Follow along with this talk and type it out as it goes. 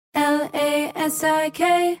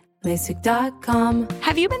LASIK, LASIK.com.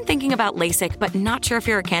 Have you been thinking about LASIK but not sure if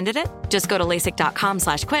you're a candidate? Just go to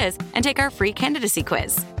LASIK.com/quiz and take our free candidacy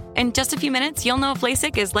quiz. In just a few minutes, you'll know if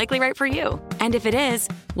LASIK is likely right for you. And if it is,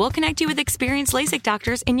 we'll connect you with experienced LASIK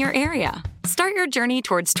doctors in your area. Start your journey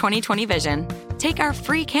towards 20/20 vision. Take our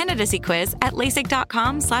free candidacy quiz at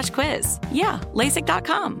LASIK.com/quiz. Yeah,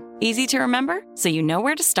 LASIK.com. Easy to remember, so you know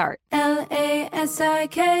where to start.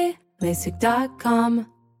 LASIK, LASIK.com.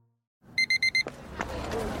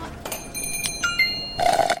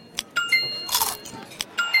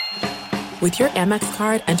 With your Amex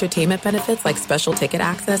card, entertainment benefits like special ticket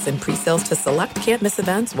access and pre-sales to select can't-miss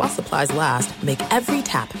events while supplies last make every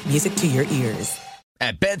tap music to your ears.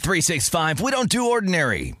 At Bet365, we don't do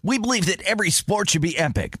ordinary. We believe that every sport should be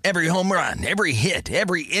epic. Every home run, every hit,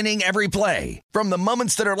 every inning, every play. From the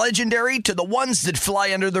moments that are legendary to the ones that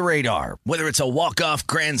fly under the radar. Whether it's a walk-off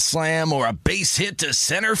grand slam or a base hit to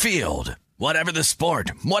center field. Whatever the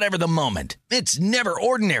sport, whatever the moment, it's never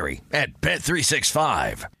ordinary at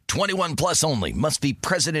Bet365. 21 plus only. Must be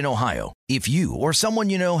present in Ohio. If you or someone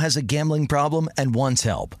you know has a gambling problem and wants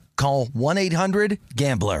help, call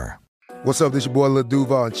 1-800-GAMBLER. What's up, this your boy Lil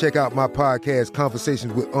Duval, and check out my podcast,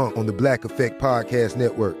 Conversations with Unc, on the Black Effect Podcast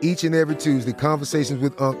Network. Each and every Tuesday, Conversations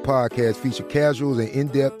with Unc podcast feature casuals and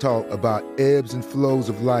in-depth talk about ebbs and flows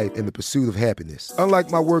of life and the pursuit of happiness.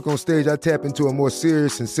 Unlike my work on stage, I tap into a more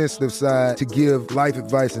serious and sensitive side to give life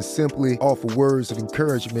advice and simply offer words of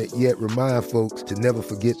encouragement, yet remind folks to never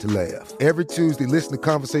forget to laugh. Every Tuesday, listen to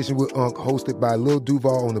Conversations with Unc, hosted by Lil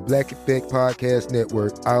Duval on the Black Effect Podcast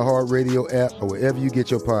Network, iHeartRadio app, or wherever you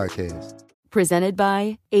get your podcasts. Presented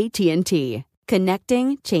by AT&T.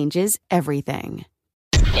 Connecting changes everything.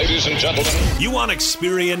 Ladies and gentlemen, you want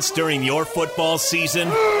experience during your football season?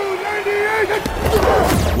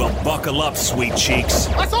 Well, buckle up, sweet cheeks.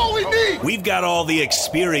 that's all we need. We've got all the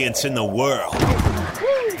experience in the world.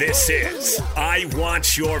 This is I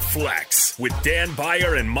Want Your Flex with Dan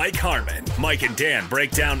Beyer and Mike Harmon. Mike and Dan break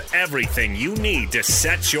down everything you need to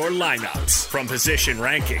set your lineups. From position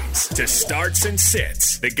rankings to starts and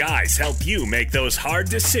sits, the guys help you make those hard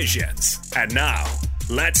decisions. And now,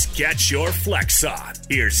 let's get your flex on.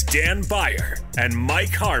 Here's Dan Beyer and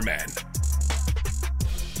Mike Harmon.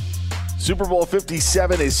 Super Bowl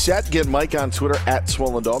 57 is set. Get Mike on Twitter at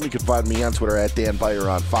Swollen Dome. You can find me on Twitter at Dan Beyer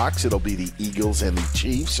on Fox. It'll be the Eagles and the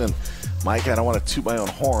Chiefs. And Mike, I don't want to toot my own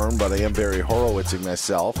horn, but I am Barry Horowitzing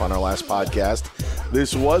myself on our last podcast.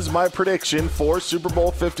 This was my prediction for Super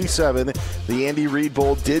Bowl 57. The Andy Reid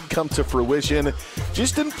Bowl did come to fruition.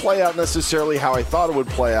 Just didn't play out necessarily how I thought it would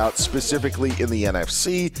play out, specifically in the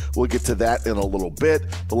NFC. We'll get to that in a little bit.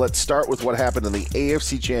 But let's start with what happened in the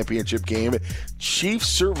AFC Championship game. Chiefs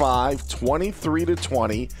survived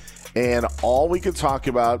 23-20, and all we can talk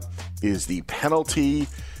about is the penalty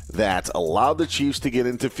that allowed the Chiefs to get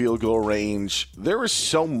into field goal range. There was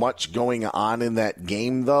so much going on in that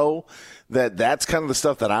game, though, that's kind of the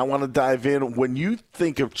stuff that I want to dive in. When you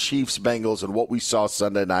think of Chiefs-Bengals and what we saw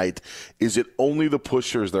Sunday night, is it only the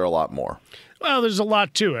push or is there a lot more? Well, there's a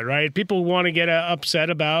lot to it, right? People want to get upset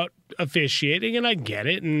about officiating, and I get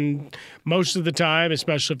it. And most of the time,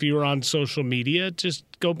 especially if you were on social media, just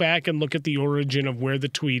go back and look at the origin of where the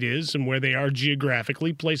tweet is and where they are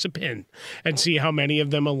geographically, place a pin, and see how many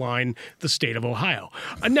of them align the state of Ohio.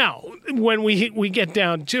 Now, when we get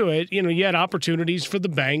down to it, you had opportunities for the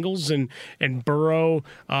Bengals and Burrow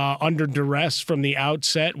under duress from the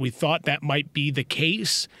outset. We thought that might be the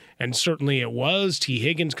case, and certainly it was. T.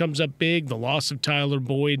 Higgins comes up big. The loss of Tyler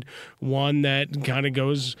Boyd, one that kind of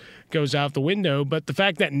goes out the window. But the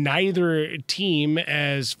fact that neither team,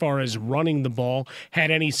 as far as running the ball,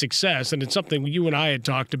 had any success, and it's something you and I had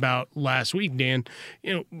talked about last week, Dan,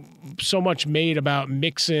 so much made about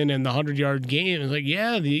Mixon and the 100-yard game. It's like,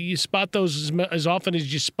 yeah, you spot those as often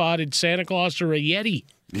as you spotted Santa Claus or a Yeti.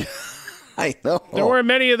 I know. There weren't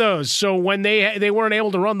many of those. So when they weren't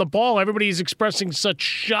able to run the ball, everybody's expressing such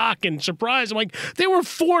shock and surprise. I'm like, they were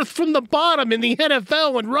fourth from the bottom in the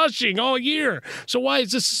NFL in rushing all year. So why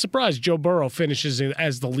is this a surprise? Joe Burrow finishes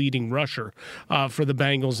as the leading rusher for the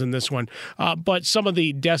Bengals in this one. But some of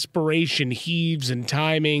the desperation heaves and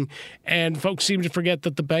timing, and folks seem to forget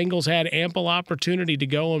that the Bengals had ample opportunity to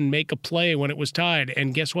go and make a play when it was tied.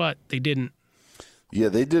 And guess what? They didn't. Yeah,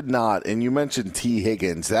 they did not. And you mentioned T.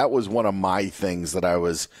 Higgins. That was one of my things that I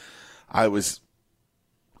was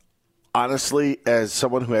honestly, as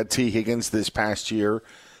someone who had T. Higgins this past year,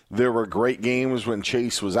 There were great games when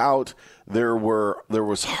Chase was out. There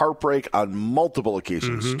was heartbreak on multiple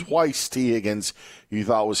occasions. Twice T. Higgins, you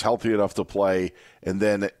thought was healthy enough to play, and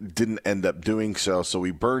then didn't end up doing so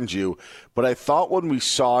he burned you. But I thought when we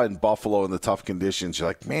saw in Buffalo in the tough conditions, you're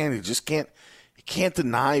like, man, you can't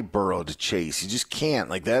deny Burrow to Chase. You just can't.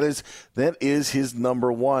 Like that is his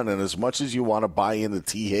number one. And as much as you want to buy into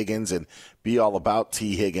T. Higgins and be all about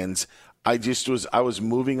T. Higgins, I was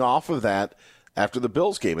moving off of that after the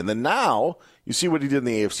Bills game. And then now you see what he did in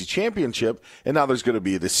the AFC Championship, and now there's going to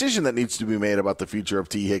be a decision that needs to be made about the future of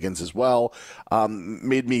T. Higgins as well.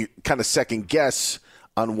 Made me kind of second guess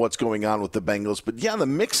on what's going on with the Bengals. But yeah, the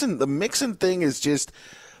Mixon thing is just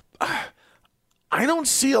I don't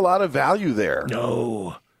see a lot of value there.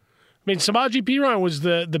 No. I mean, Samaje Perine was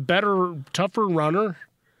the better, tougher runner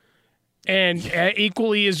and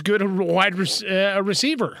equally as good a wide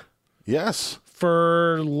receiver. Yes.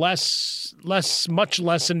 For much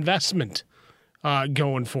less investment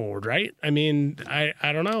going forward, right? I mean, I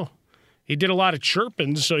don't know. He did a lot of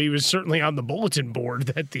chirping, so he was certainly on the bulletin board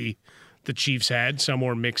that the Chiefs had,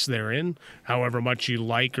 somewhere mixed therein, however much you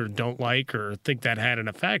like or don't like or think that had an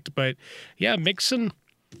effect. But, yeah, Mixon,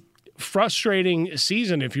 frustrating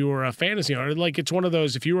season if you were a fantasy owner. Like, it's one of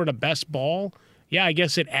those, if you were in a best ball, yeah, I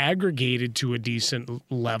guess it aggregated to a decent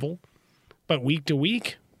level. But week to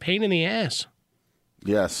week, pain in the ass.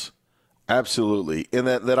 Yes, absolutely. And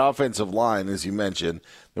that offensive line, as you mentioned,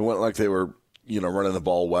 they went like they were, running the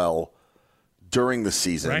ball well during the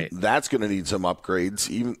season. Right. That's going to need some upgrades.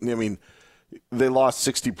 They lost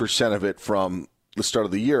 60% of it from the start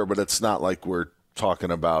of the year, but it's not like we're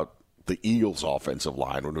talking about the Eagles' offensive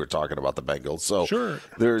line when we're talking about the Bengals. So sure.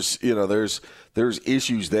 There's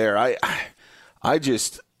issues there. I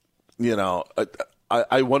just,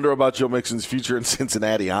 I wonder about Joe Mixon's future in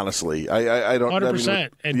Cincinnati, honestly. I don't 100%.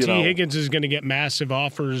 And T. Higgins is going to get massive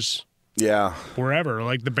offers. Yeah. Wherever.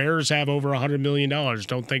 Like the Bears have over $100 million.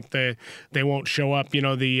 Don't think they won't show up. The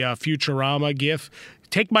Futurama gif.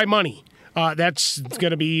 Take my money. That's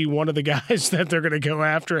going to be one of the guys that they're going to go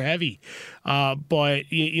after heavy.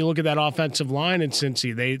 But you look at that offensive line in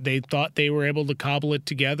Cincy. They thought they were able to cobble it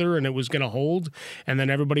together and it was going to hold. And then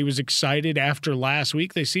everybody was excited after last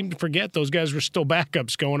week. They seemed to forget those guys were still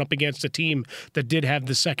backups going up against a team that did have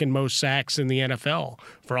the second most sacks in the NFL.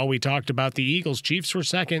 For all we talked about the Eagles, Chiefs were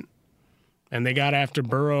second. And they got after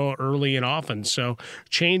Burrow early and often. So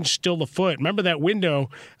change still afoot. Remember that window,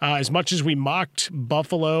 as much as we mocked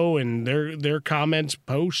Buffalo and their comments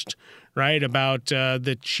post, right, about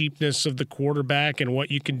the cheapness of the quarterback and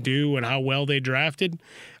what you can do and how well they drafted,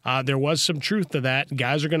 there was some truth to that.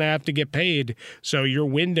 Guys are going to have to get paid. So your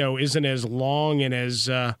window isn't as long and as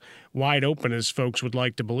wide open as folks would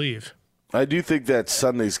like to believe. I do think that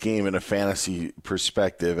Sunday's game in a fantasy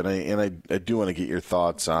perspective, and I do want to get your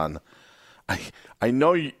thoughts on – I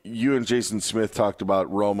know you and Jason Smith talked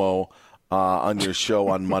about Romo on your show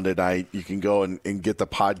on Monday night. You can go and get the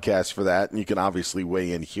podcast for that, and you can obviously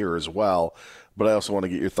weigh in here as well. But I also want to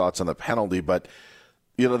get your thoughts on the penalty. But,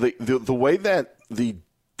 the way that the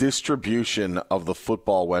distribution of the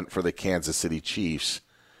football went for the Kansas City Chiefs,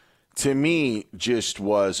 to me, just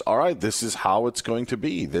was, all right, this is how it's going to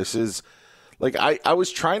be. This is, like, I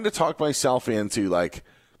was trying to talk myself into, like,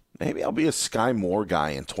 maybe I'll be a Sky Moore guy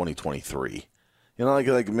in 2023.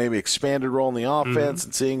 Like maybe expanded role in the offense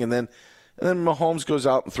and seeing, and then Mahomes goes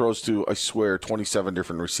out and throws to, I swear, 27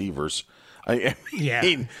 different receivers. I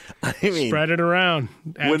mean, spread it around.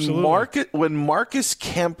 Absolutely. When Marcus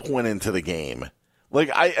Kemp went into the game,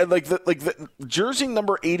 the jersey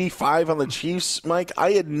number 85 on the Chiefs, Mike,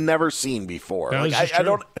 I had never seen before.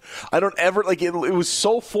 I don't ever it was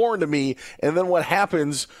so foreign to me. And then what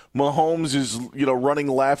happens? Mahomes is running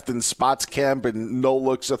left and spots Kemp and no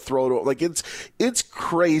looks a throw to it's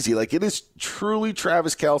crazy. Like it is truly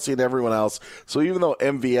Travis Kelce and everyone else. So even though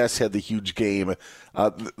MVS had the huge game,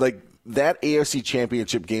 that AFC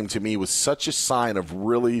Championship game to me was such a sign of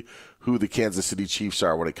really who the Kansas City Chiefs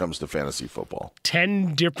are when it comes to fantasy football.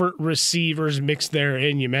 10 different receivers mixed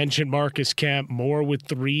therein. You mentioned Marcus Kemp, Moore with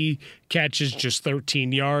 3 catches, just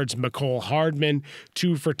 13 yards. Mecole Hardman,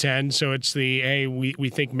 2 for 10. So it's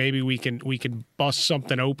we think maybe we can bust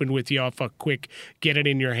something open with you off a quick get it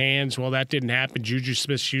in your hands. Well, that didn't happen. Juju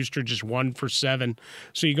Smith-Schuster just 1 for 7.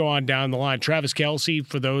 So you go on down the line. Travis Kelce,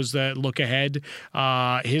 for those that look ahead,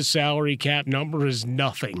 his salary cap number is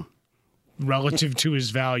nothing relative to his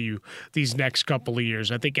value these next couple of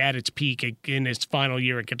years. I think at its peak in its final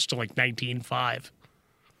year, it gets to like 19.5.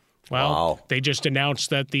 Well, wow. They just announced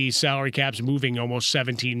that the salary cap's moving almost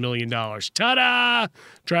 $17 million. Ta-da!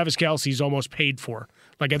 Travis Kelce's almost paid for.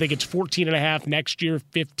 Like I think it's 14.5 next year,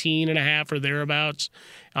 15.5 or thereabouts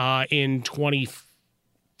in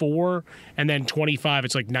 24, and then 25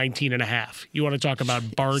 it's like 19.5. You want to talk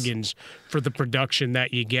about bargains for the production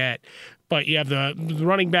that you get. But you have the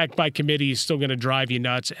running back by committee is still going to drive you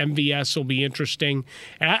nuts. MVS will be interesting.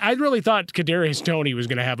 And I really thought Kadarius Toney was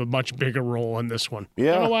going to have a much bigger role in this one.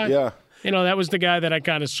 Yeah, I don't know why. yeah. That was the guy that I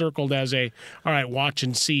kind of circled as all right, watch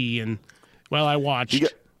and see. And, well, I watched.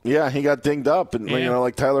 He got dinged up, and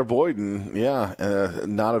like Tyler Boyd, and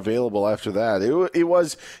not available after that. It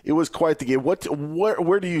was quite the game.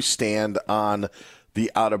 Where do you stand on the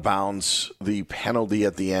out of bounds, the penalty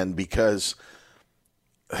at the end? Because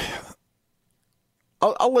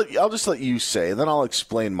I'll just let you say, and then I'll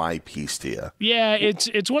explain my piece to you. Yeah,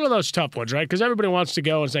 it's one of those tough ones, right? Because everybody wants to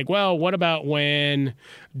go. It's like, well, what about when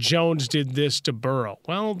Jones did this to Burrow?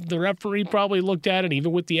 Well, the referee probably looked at it,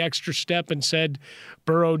 even with the extra step, and said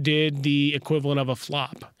Burrow did the equivalent of a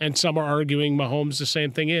flop. And some are arguing Mahomes the same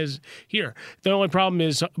thing is here. The only problem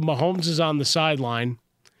is Mahomes is on the sideline.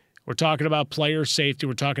 We're talking about player safety.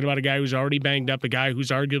 We're talking about a guy who's already banged up, a guy who's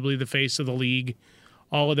arguably the face of the league.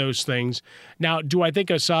 All of those things. Now, do I think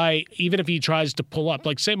Osai, even if he tries to pull up,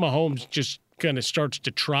 like say Mahomes just kind of starts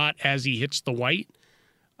to trot as he hits the white,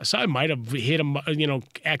 Osai might have hit him,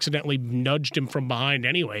 accidentally nudged him from behind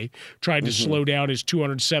anyway, tried to slow down his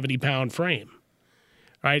 270-pound frame.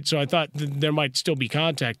 Right? So I thought there might still be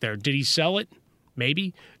contact there. Did he sell it?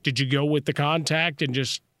 Maybe. Did you go with the contact and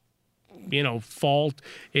just fault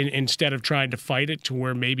instead of trying to fight it to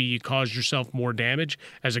where maybe you caused yourself more damage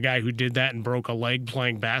as a guy who did that and broke a leg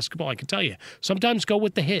playing basketball? I can tell you, sometimes go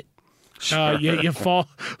with the hit. Sure. You fall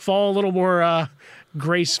a little more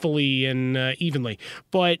gracefully and evenly.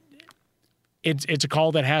 But it's a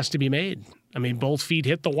call that has to be made. I mean, both feet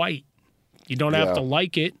hit the white. You don't have to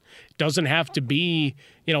like it. It doesn't have to be,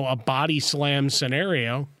 a body slam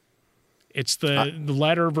scenario. It's the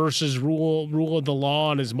letter versus rule of the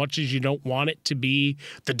law, and as much as you don't want it to be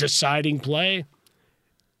the deciding play,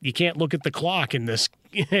 you can't look at the clock in this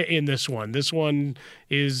one. This one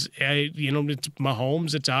is it's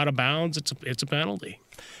Mahomes. It's out of bounds. It's a penalty.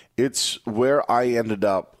 It's where I ended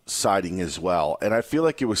up siding as well, and I feel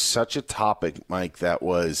like it was such a topic, Mike, that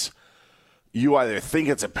was you either think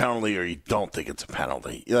it's a penalty or you don't think it's a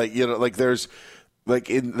penalty. There's.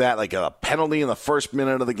 Like in that, like a penalty in the first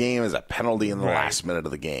minute of the game is a penalty in the last minute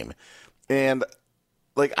of the game. And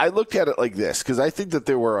like I looked at it like this because I think that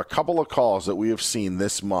there were a couple of calls that we have seen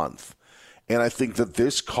this month. And I think that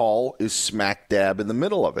this call is smack dab in the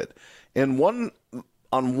middle of it. And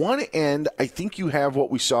on one end, I think you have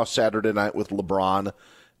what we saw Saturday night with LeBron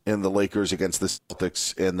and the Lakers against the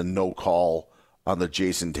Celtics and the no call on the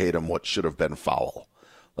Jason Tatum, what should have been foul.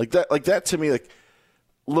 Like that to me, like,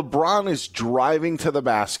 LeBron is driving to the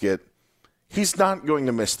basket. He's not going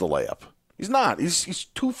to miss the layup. He's not. He's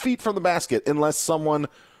 2 feet from the basket unless someone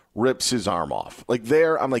rips his arm off. Like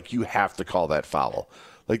there, I'm like, you have to call that foul.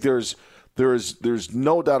 Like there's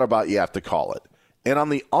no doubt about you have to call it. And on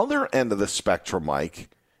the other end of the spectrum, Mike,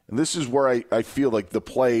 and this is where I feel like the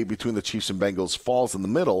play between the Chiefs and Bengals falls in the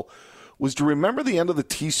middle, was to remember the end of the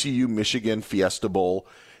TCU-Michigan Fiesta Bowl,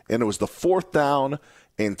 and it was the 4th down,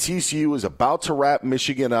 and TCU was about to wrap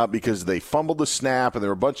Michigan up because they fumbled the snap, and there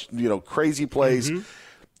were a bunch of crazy plays. Mm-hmm.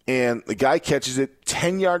 And the guy catches it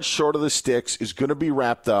 10 yards short of the sticks, is going to be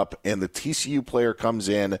wrapped up, and the TCU player comes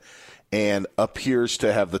in and appears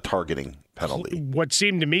to have the targeting penalty. What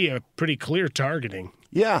seemed to me a pretty clear targeting.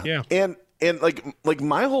 Yeah. And like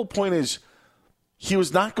my whole point is he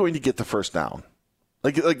was not going to get the first down.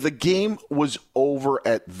 Like the game was over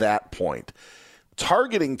at that point.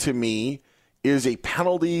 Targeting to me is a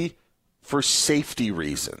penalty for safety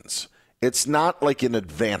reasons. It's not like an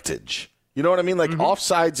advantage. You know what I mean? Like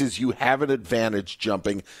offsides is you have an advantage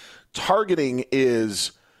jumping. Targeting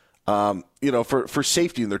is, for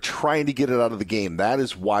safety, and they're trying to get it out of the game. That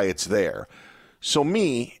is why it's there. So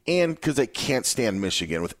me, and because I can't stand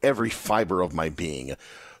Michigan with every fiber of my being,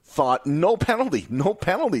 thought no penalty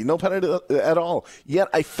at all. Yet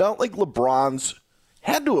I felt like LeBron's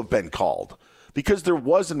had to have been called. Because there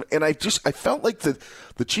wasn't, and I felt like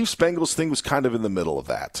the Chiefs-Bengals thing was kind of in the middle of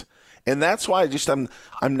that. And that's why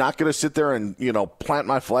I'm not going to sit there and, plant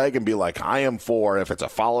my flag and be like, I am for, if it's a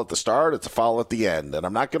foul at the start, it's a foul at the end. And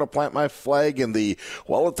I'm not going to plant my flag in it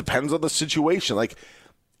depends on the situation. Like,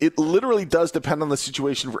 it literally does depend on the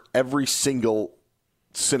situation for every single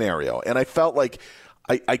scenario. And I felt like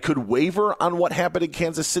I could waver on what happened in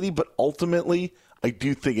Kansas City, but ultimately, I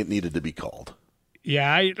do think it needed to be called.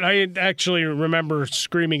 Yeah, I actually remember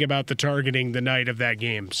screaming about the targeting the night of that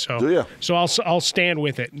game. So, do you? So I'll stand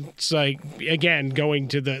with it. It's like, again, going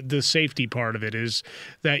to the safety part of it is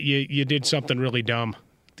that you did something really dumb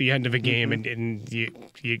at the end of a game, and you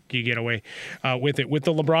get away with it. With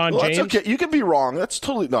the LeBron James, that's okay. You can be wrong. That's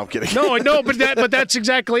totally no. I'm kidding. No, but that's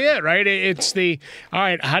exactly it, right? It's all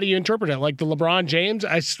right. How do you interpret it? Like the LeBron James,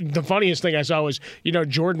 the funniest thing I saw was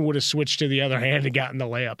Jordan would have switched to the other hand and gotten the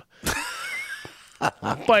layup.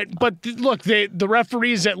 But look, the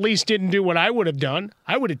referees at least didn't do what I would have done.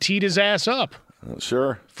 I would have teed his ass up.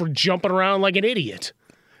 Sure. For jumping around like an idiot.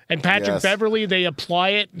 And Patrick Beverley, they apply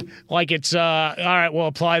it like it's all right. We'll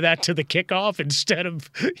apply that to the kickoff instead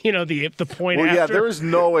of the point. Well, after. yeah, there was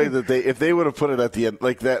no way that if they would have put it at the end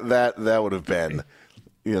like that would have been.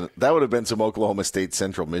 That would have been some Oklahoma State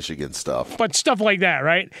Central Michigan stuff. But stuff like that,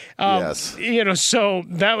 right? Yes. So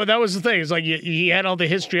that was the thing. It's like he had all the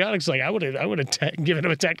histrionics. Like I would have given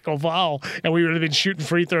him a technical foul, and we would have been shooting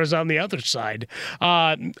free throws on the other side.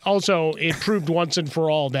 Also, it proved once and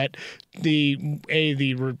for all that the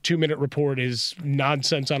 2-minute report is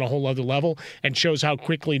nonsense on a whole other level, and shows how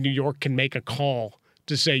quickly New York can make a call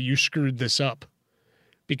to say you screwed this up.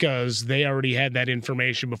 Because they already had that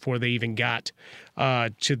information before they even got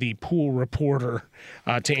to the pool reporter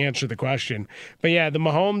to answer the question. But yeah, the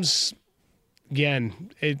Mahomes, again,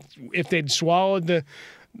 if they'd swallowed the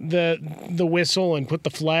whistle and put the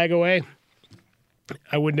flag away,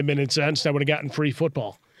 I wouldn't have been incensed. I would have gotten free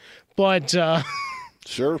football. But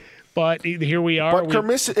sure. But here we are. If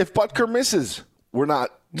Butker misses, we're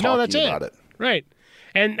not talking about it. Right.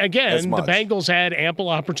 And again, the Bengals had ample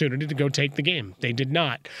opportunity to go take the game. They did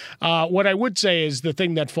not. What I would say is the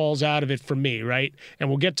thing that falls out of it for me, right? And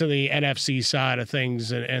we'll get to the NFC side of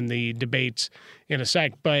things and the debates in a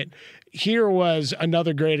sec. But here was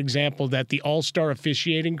another great example that the all-star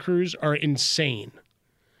officiating crews are insane.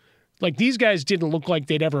 Like, these guys didn't look like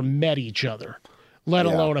they'd ever met each other, let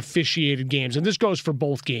alone officiated games. And this goes for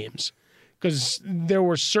both games. Because there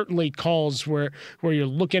were certainly calls where you're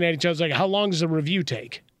looking at each other like, how long does the review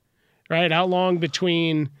take? Right? How long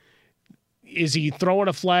between is he throwing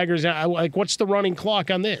a flag or like what's the running clock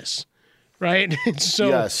on this? Right?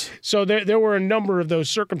 So there were a number of those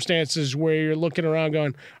circumstances where you're looking around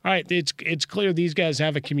going, all right, it's clear these guys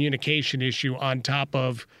have a communication issue on top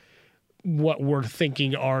of what we're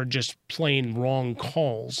thinking are just plain wrong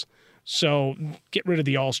calls. So get rid of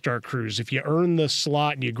the all-star crews. If you earn the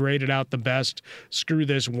slot and you grade it out the best, screw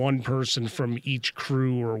this one person from each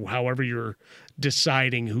crew or however you're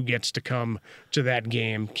deciding who gets to come to that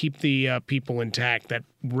game. Keep the people intact that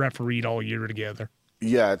refereed all year together.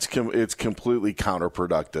 Yeah, it's completely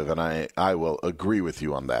counterproductive, and I will agree with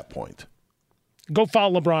you on that point. Go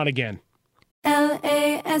follow LeBron again.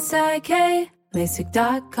 LASIK.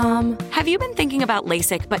 LASIK.com. Have you been thinking about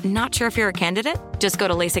LASIK but not sure if you're a candidate? Just go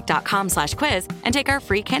to LASIK.com/quiz and take our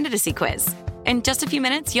free candidacy quiz. In just a few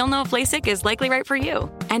minutes, you'll know if LASIK is likely right for you.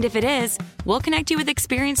 And if it is, we'll connect you with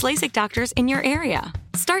experienced LASIK doctors in your area.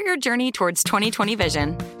 Start your journey towards 20/20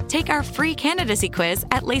 vision. Take our free candidacy quiz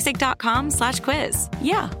at LASIK.com/quiz.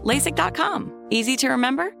 Yeah, LASIK.com. Easy to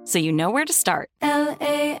remember, so you know where to start.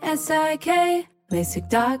 LASIK.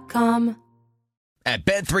 LASIK.com. At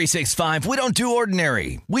Bet365, we don't do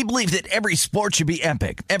ordinary. We believe that every sport should be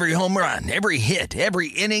epic. Every home run, every hit, every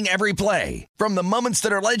inning, every play. From the moments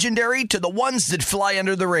that are legendary to the ones that fly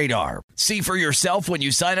under the radar. See for yourself when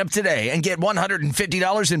you sign up today and get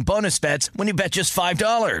 $150 in bonus bets when you bet just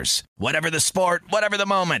 $5. Whatever the sport, whatever the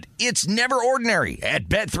moment, it's never ordinary at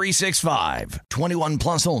Bet365. 21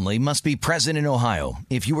 plus only. Must be present in Ohio.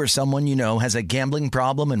 If you or someone you know has a gambling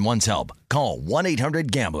problem and wants help, call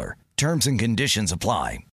 1-800-GAMBLER. Terms and conditions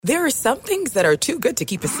apply. There are some things that are too good to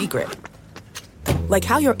keep a secret. Like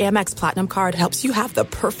how your Amex Platinum card helps you have the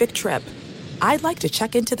perfect trip. I'd like to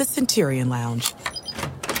check into the Centurion Lounge.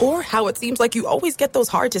 Or how it seems like you always get those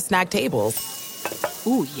hard-to-snag tables.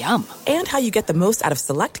 Ooh, yum. And how you get the most out of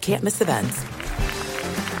select can't-miss events.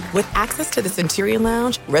 With access to the Centurion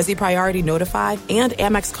Lounge, Resi Priority Notified, and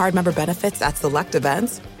Amex card member benefits at select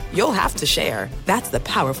events, you'll have to share. That's the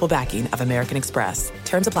powerful backing of American Express.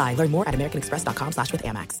 Terms apply. Learn more at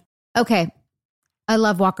americanexpress.com/withAmex. Okay. I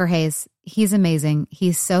love Walker Hayes. He's amazing.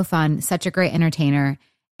 He's so fun, such a great entertainer.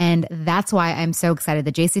 And that's why I'm so excited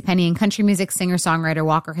that JCPenney and country music singer-songwriter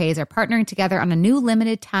Walker Hayes are partnering together on a new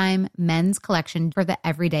limited-time men's collection for the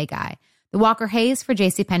everyday guy. The Walker Hayes for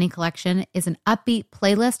JCPenney collection is an upbeat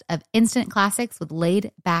playlist of instant classics with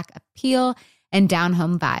laid-back appeal and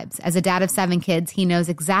down-home vibes. As a dad of 7 kids, he knows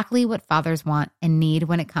exactly what fathers want and need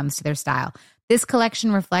when it comes to their style. This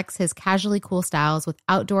collection reflects his casually cool styles with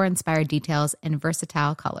outdoor-inspired details and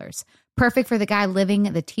versatile colors. Perfect for the guy living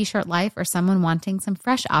the t-shirt life or someone wanting some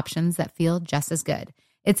fresh options that feel just as good.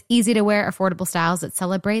 It's easy to wear, affordable styles that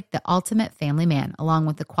celebrate the ultimate family man, along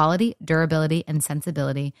with the quality, durability, and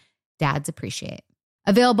sensibility dads appreciate.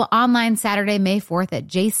 Available online Saturday, May 4th at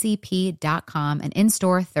jcp.com and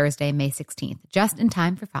in-store Thursday, May 16th, just in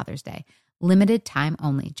time for Father's Day. Limited time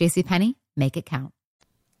only. JCPenney, make it count.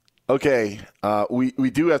 Okay, we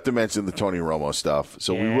do have to mention the Tony Romo stuff.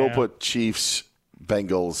 So we will put Chiefs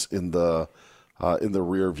Bengals in the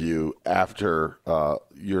rear view after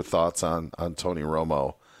your thoughts on Tony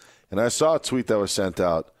Romo. And I saw a tweet that was sent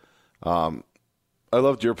out. I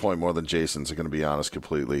loved your point more than Jason's, I'm going to be honest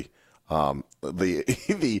completely.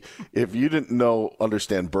 If you didn't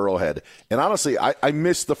understand Burrowhead, and honestly, I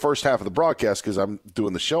missed the first half of the broadcast because I'm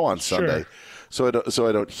doing the show on Sunday, so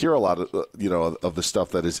I don't hear a lot of of the stuff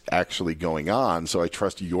that is actually going on. So I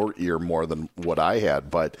trust your ear more than what I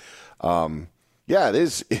had. But it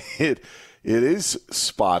is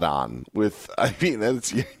spot on.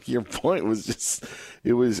 That's your point was just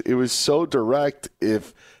it was so direct.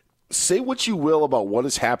 Say what you will about what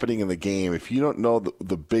is happening in the game. If you don't know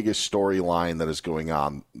the biggest storyline that is going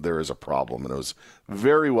on, there is a problem. And it was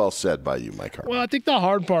very well said by you, Mike Harmon. Well, I think the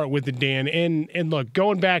hard part with it, Dan, and look,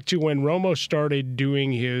 going back to when Romo started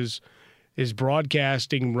doing his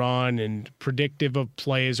broadcasting run and predictive of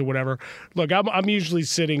plays or whatever. Look, I'm usually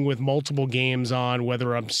sitting with multiple games on,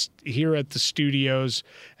 whether I'm here at the studios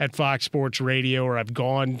at Fox Sports Radio or I've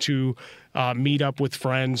gone to meet up with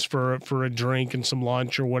friends for a drink and some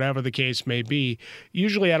lunch or whatever the case may be.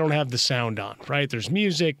 Usually I don't have the sound on, right? There's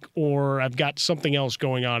music or I've got something else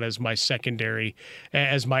going on as my secondary,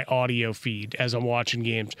 as my audio feed as I'm watching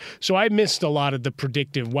games. So I missed a lot of the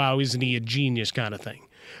predictive, wow, isn't he a genius kind of thing.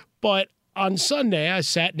 But on Sunday, I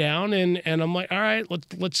sat down and I'm like, all right,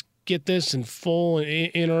 let's get this in full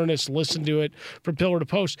in earnest, listen to it from pillar to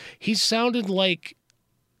post. He sounded like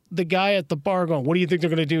the guy at the bar going, what do you think they're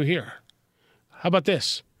going to do here? How about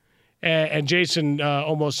this? And Jason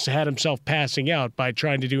almost had himself passing out by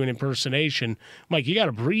trying to do an impersonation. I'm like, you got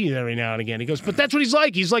to breathe every now and again. He goes, but that's what he's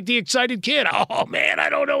like. He's like the excited kid. Oh, man, I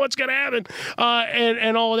don't know what's going to happen.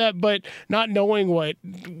 And all of that, but not knowing what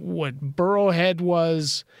Burrowhead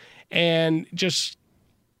was and just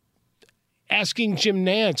asking Jim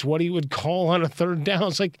Nantz what he would call on a third down.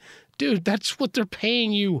 It's like, dude, that's what they're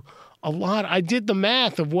paying you a lot. I did the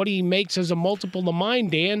math of what he makes as a multiple of mine,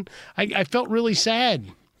 Dan. I felt really sad.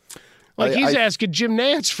 Like he's asking Jim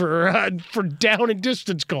Nantz for down and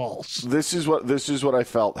distance calls. This is what I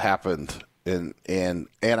felt happened, and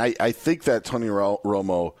I think that Tony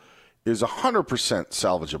Romo is 100%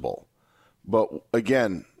 salvageable, but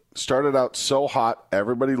again, started out so hot,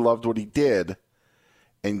 everybody loved what he did,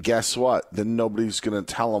 and guess what? Then nobody's going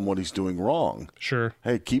to tell him what he's doing wrong. Sure.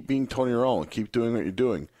 Hey, keep being Tony Romo, keep doing what you're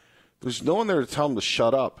doing. There's no one there to tell him to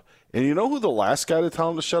shut up. And you know who the last guy to tell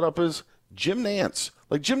him to shut up is? Jim Nantz.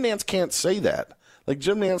 Like, Jim Nantz can't say that. Like,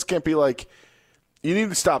 Jim Nantz can't be like, you need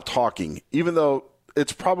to stop talking, even though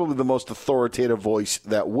it's probably the most authoritative voice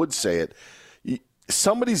that would say it.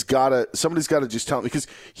 Somebody's got to just tell him, because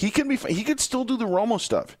he could still do the Romo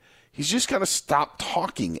stuff. He's just got to stop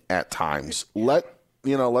talking at times. Let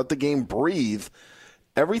the game breathe.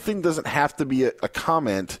 Everything doesn't have to be a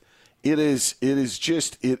comment. It is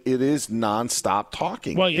nonstop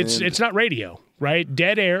talking. Well, it's not radio, right?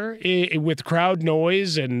 Dead air with crowd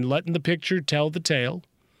noise and letting the picture tell the tale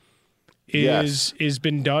is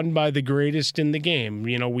been done by the greatest in the game.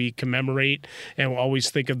 You know, we commemorate and always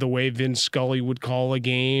think of the way Vince Scully would call a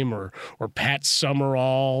game or Pat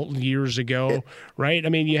Summerall years ago, right? I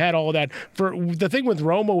mean, you had all that. For the thing with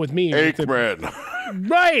Romo with me, Aikman,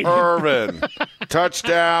 right? Irvin,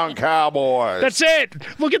 touchdown Cowboys. That's it.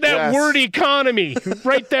 Look at that word economy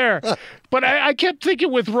right there. But I kept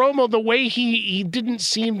thinking with Romo, the way he didn't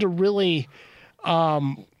seem to really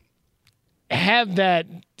have that,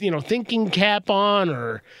 thinking cap on,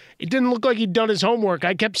 or it didn't look like he'd done his homework.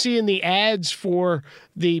 I kept seeing the ads for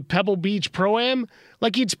the Pebble Beach Pro-Am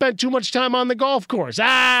like he'd spent too much time on the golf course.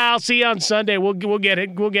 I'll see you on Sunday. We'll get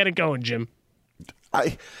it going, Jim.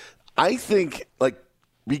 I think,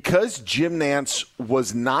 because Jim Nantz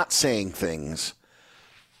was not saying things,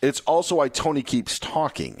 it's also why Tony keeps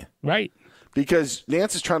talking. Right. Because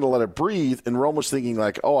Nantz is trying to let it breathe, and Romo's thinking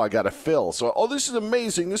like, "Oh, I got to fill." So, this is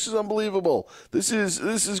amazing. This is unbelievable. This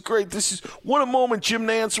is great. This is what a moment, Jim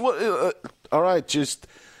Nantz. All right, just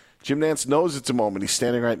Jim Nantz knows it's a moment. He's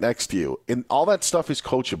standing right next to you, and all that stuff is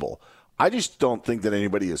coachable. I just don't think that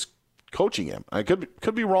anybody is coaching him. I could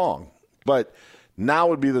be wrong, but now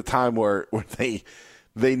would be the time where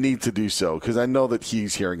they need to do so, because I know that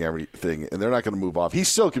he's hearing everything, and they're not going to move off. He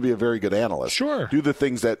still could be a very good analyst. Sure. Do the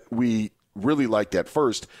things that we really liked at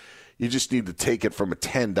first. You just need to take it from a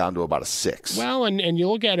 10 down to about a 6. Well, and you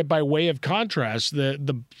look at it by way of contrast,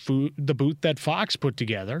 the booth that Fox put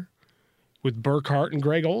together with Burkhart and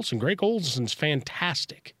Greg Olsen. Greg Olsen's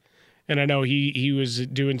fantastic. And I know he was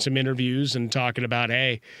doing some interviews and talking about,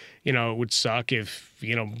 hey, it would suck if,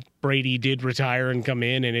 Brady did retire and come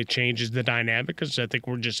in and it changes the dynamic, because I think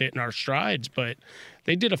we're just hitting our strides. But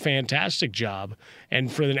they did a fantastic job.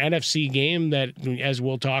 And for an NFC game that, as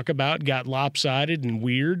we'll talk about, got lopsided and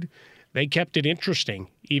weird, they kept it interesting,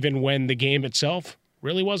 even when the game itself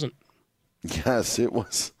really wasn't. Yes, it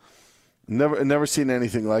was. Never seen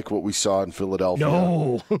anything like what we saw in Philadelphia.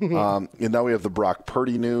 No. And now we have the Brock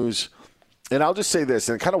Purdy news. And I'll just say this,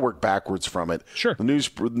 and kind of work backwards from it. Sure. The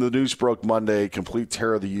news broke Monday, complete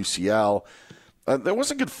tear of the UCL. There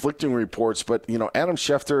wasn't conflicting reports, but, Adam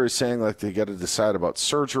Schefter is saying like they got to decide about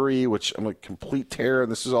surgery, which I'm a complete tear,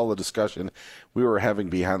 and this is all the discussion we were having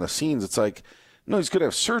behind the scenes. It's like, no, he's going to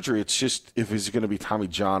have surgery. It's just if he's going to be Tommy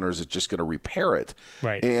John or is it just going to repair it?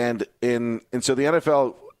 Right. And so the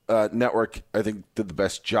NFL network, I think, did the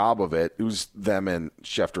best job of it. It was them and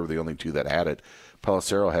Schefter were the only two that had it.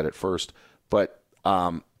 Pelissero had it first. But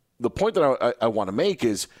the point that I want to make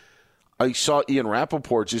is I saw Ian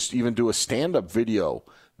Rappaport just even do a stand-up video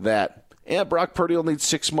that, Brock Purdy will need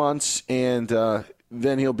 6 months, and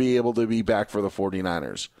then he'll be able to be back for the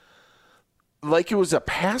 49ers. Like it was a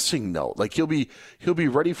passing note. Like he'll be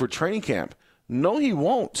ready for training camp. No, he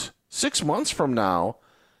won't. 6 months from now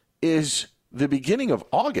is the beginning of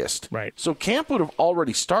August. Right. So camp would have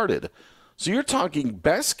already started. So you're talking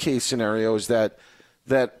best case scenario is that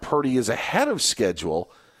Purdy is ahead of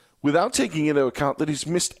schedule without taking into account that he's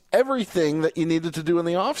missed everything that you needed to do in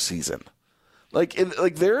the offseason.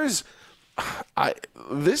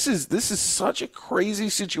 This is such a crazy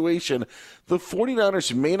situation. The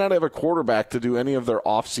 49ers may not have a quarterback to do any of their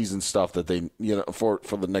offseason stuff that they, for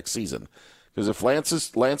the next season. Because if Lance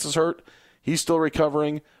is hurt, he's still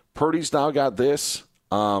recovering. Purdy's now got this.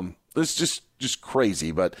 It's just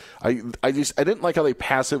crazy. But I didn't like how they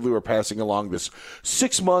passively were passing along this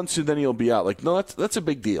 6 months and then he'll be out. Like, no, that's a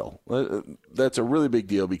big deal. That's a really big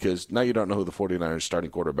deal because now you don't know who the 49ers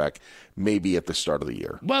starting quarterback may be at the start of the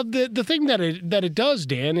year. Well, the thing that it does,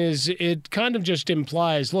 Dan, is it kind of just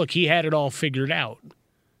implies, look, he had it all figured out.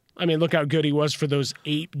 I mean, look how good he was for those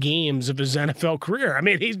 8 games of his NFL career. I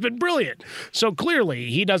mean, he's been brilliant. So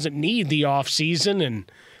clearly he doesn't need the offseason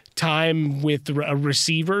and time with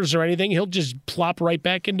receivers or anything. He'll just plop right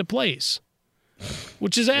back into place,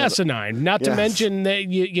 which is asinine. Not to mention that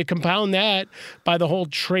you compound that by the whole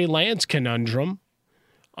Trey Lance conundrum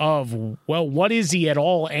of, well, what is he at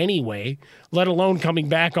all anyway, let alone coming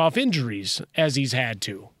back off injuries as he's had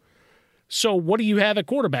to. So what do you have at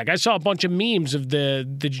quarterback? I saw a bunch of memes of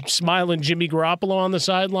the smiling Jimmy Garoppolo on the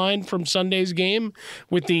sideline from Sunday's game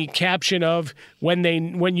with the caption of when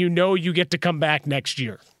you get to come back next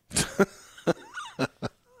year.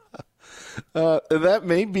 That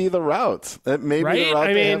may be the route. That may be the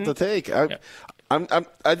route they have to take.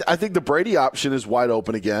 I think the Brady option is wide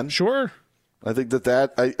open again. Sure. I think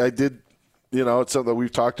that I did. It's something that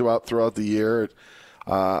we've talked about throughout the year.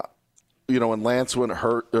 When Lance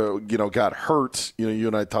got hurt, you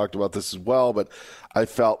and I talked about this as well, but I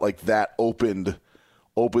felt like that opened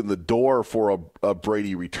the door for a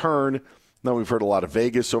Brady return. Now we've heard a lot of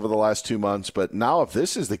Vegas over the last 2 months, but now if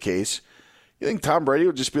this is the case, you think Tom Brady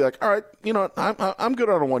would just be like, all right, I'm good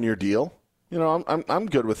on a 1-year deal. I'm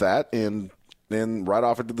good with that, and right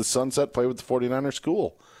off into the sunset, play with the 49ers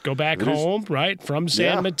school. Go back home, right, from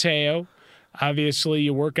San Mateo. Obviously,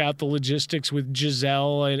 you work out the logistics with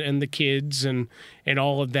Giselle and the kids and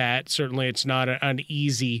all of that. Certainly, it's not an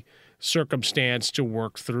easy circumstance to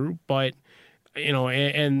work through, but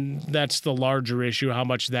and that's the larger issue, how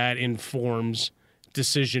much that informs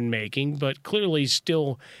decision-making. But clearly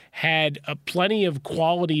still had plenty of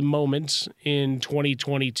quality moments in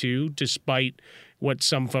 2022, despite what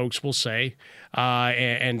some folks will say,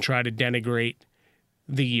 and try to denigrate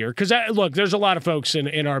the year. Because, look, there's a lot of folks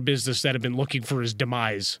in our business that have been looking for his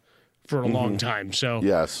demise for a long time. So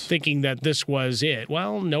thinking that this was it.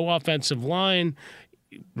 Well, no offensive line,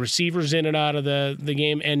 receivers in and out of the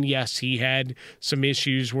game. And, yes, he had some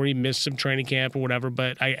issues where he missed some training camp or whatever,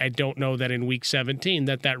 but I don't know that in Week 17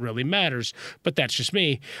 that really matters. But that's just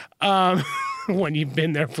me when you've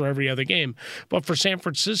been there for every other game. But for San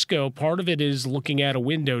Francisco, part of it is looking at a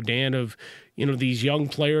window, Dan, of these young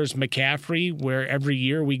players, McCaffrey, where every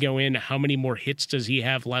year we go in, how many more hits does he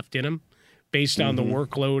have left in him based on the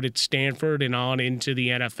workload at Stanford and on into the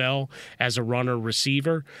NFL as a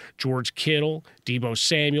runner-receiver. George Kittle, Deebo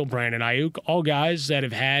Samuel, Brandon Ayuk, all guys that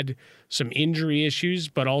have had some injury issues,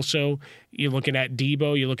 but also you're looking at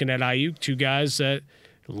Deebo, you're looking at Ayuk, two guys that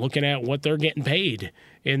looking at what they're getting paid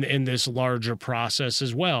in this larger process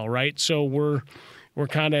as well, right? So we're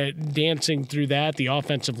kind of dancing through that. The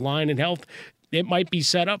offensive line and health, it might be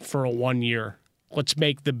set up for a 1 year. Let's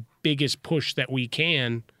make the biggest push that we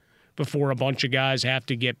can before a bunch of guys have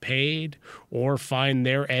to get paid or find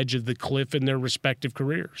their edge of the cliff in their respective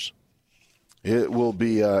careers. It will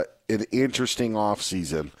be an interesting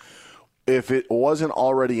offseason. If it wasn't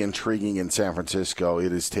already intriguing in San Francisco,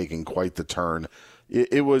 it is taking quite the turn.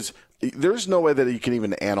 It was. There's no way that you can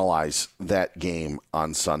even analyze that game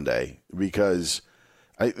on Sunday because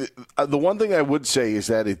the one thing I would say is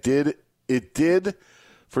that it did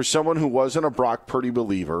for someone who wasn't a Brock Purdy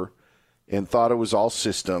believer and thought it was all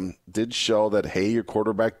system, did show that, hey, your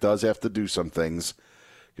quarterback does have to do some things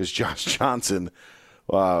because Josh Johnson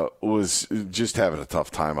was just having a tough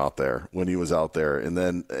time out there when he was out there. And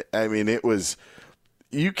then, I mean, it was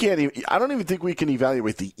 – you can't even – I don't even think we can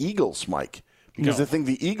evaluate the Eagles, Mike, because I think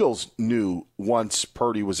the Eagles knew once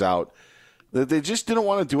Purdy was out that they just didn't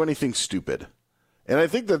want to do anything stupid. And I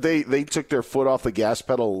think that they took their foot off the gas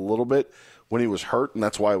pedal a little bit when he was hurt, and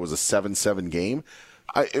that's why it was a 7-7 game.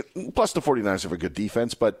 Plus the 49ers have a good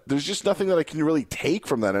defense, but there's just nothing that I can really take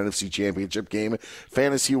from that NFC Championship game,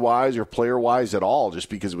 fantasy-wise or player-wise at all, just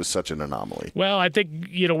because it was such an anomaly. Well, I think,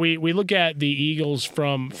 we look at the Eagles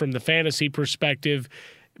from the fantasy perspective.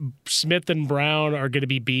 Smith and Brown are going to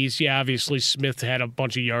be beasts. Yeah, obviously Smith had a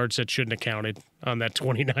bunch of yards that shouldn't have counted on that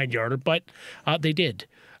 29-yarder, but they did.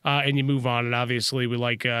 And you move on, and obviously we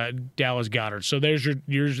like Dallas Goedert. So there's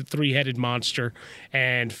your three-headed monster,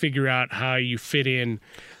 and figure out how you fit in.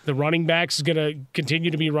 The running backs is going to continue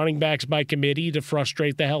to be running backs by committee to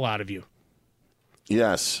frustrate the hell out of you.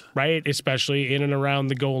 Yes. Right? Especially in and around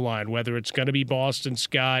the goal line, whether it's going to be Boston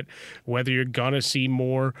Scott, whether you're going to see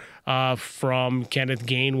more from Kenneth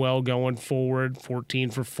Gainwell going forward, 14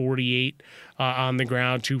 for 48 on the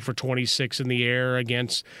ground, 2 for 26 in the air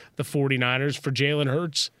against the 49ers. For Jalen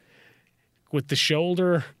Hurts, with the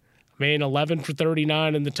shoulder, 11 for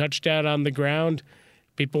 39 and the touchdown on the ground.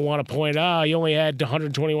 People want to point, he only had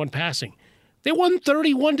 121 passing. They won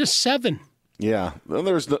 31-7. Yeah,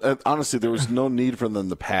 honestly, there was no need for them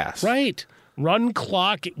to pass. Right. Run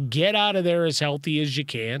clock, get out of there as healthy as you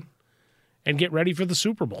can, and get ready for the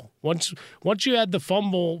Super Bowl. Once you had the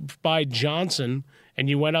fumble by Johnson and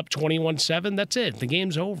you went up 21-7, that's it. The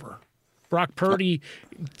game's over. Brock Purdy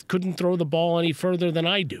couldn't throw the ball any further than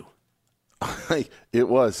I do. It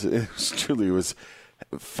was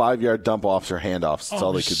 5-yard dump-offs or handoffs. That's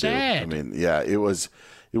all they could sad. do. I mean, yeah, it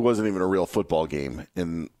wasn't even a real football game,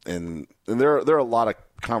 and there are a lot of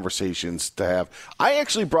conversations to have. I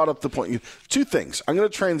actually brought up the point. Two things. I'm going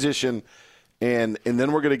to transition, and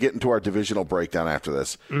then we're going to get into our divisional breakdown after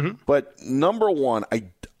this. Mm-hmm. But number one,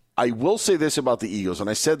 I will say this about the Eagles, and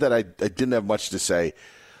I said that I didn't have much to say.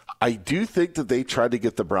 I do think that they tried to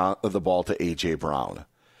get the ball to A.J. Brown,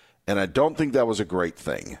 and I don't think that was a great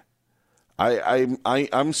thing.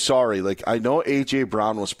 I'm sorry. Like, I know A.J.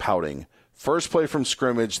 Brown was pouting. First play from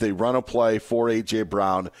scrimmage, they run a play for A.J.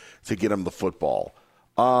 Brown to get him the football.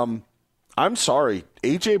 I'm sorry.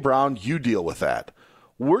 A.J. Brown, you deal with that.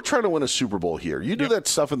 We're trying to win a Super Bowl here. You do that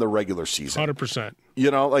stuff in the regular season. 100%.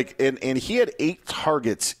 And he had 8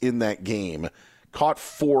 targets in that game, caught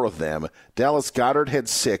 4 of them. Dallas Goedert had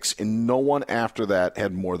 6, and no one after that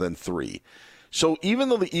had more than 3. So even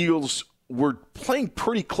though the Eagles were playing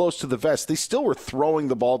pretty close to the vest, they still were throwing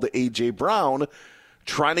the ball to A.J. Brown,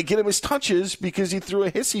 trying to get him his touches because he threw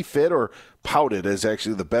a hissy fit, or pouted is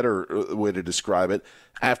actually the better way to describe it,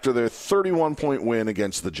 after their 31-point win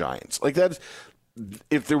against the Giants. Like, that,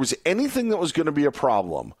 if there was anything that was going to be a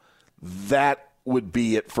problem, that would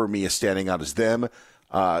be it for me, as standing out as them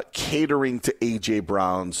catering to A.J.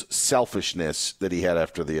 Brown's selfishness that he had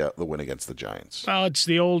after the win against the Giants. Well, it's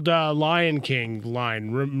the old Lion King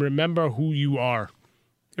line. Remember who you are.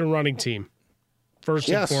 You're a running team, first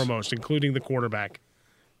and foremost, including the quarterback.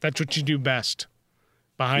 That's what you do best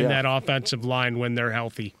behind that offensive line when they're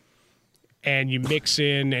healthy. And you mix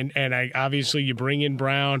in, and obviously you bring in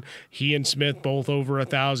Brown. He and Smith both over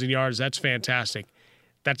 1,000 yards. That's fantastic.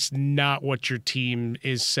 That's not what your team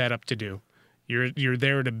is set up to do. You're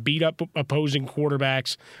there to beat up opposing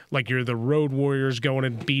quarterbacks like you're the Road Warriors going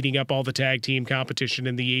and beating up all the tag team competition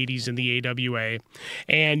in the 80s in the AWA.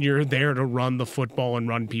 And you're there to run the football and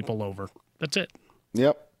run people over. That's it.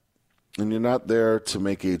 Yep. And you're not there to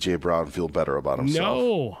make A.J. Brown feel better about himself.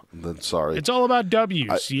 No. Then sorry. It's all about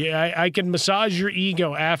W's. I can massage your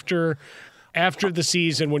ego after the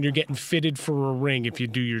season when you're getting fitted for a ring if you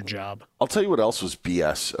do your job. I'll tell you what else was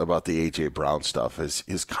BS about the A.J. Brown stuff is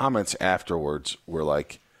his comments afterwards were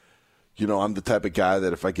like, I'm the type of guy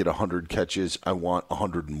that if I get 100 catches, I want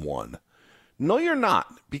 101. No, you're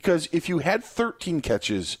not. Because if you had 13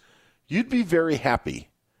 catches, you'd be very happy.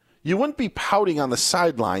 You wouldn't be pouting on the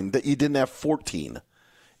sideline that you didn't have 14.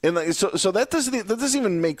 And so that doesn't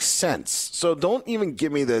even make sense. So don't even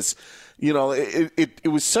give me this,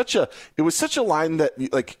 it was such a line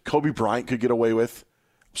that like Kobe Bryant could get away with.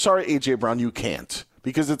 Sorry, AJ Brown, you can't,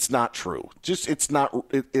 because it's not true. It's not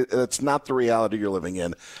the reality you're living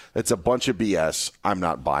in. It's a bunch of BS. I'm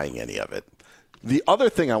not buying any of it. The other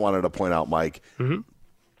thing I wanted to point out, Mike,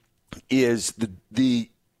 is the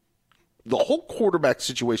whole quarterback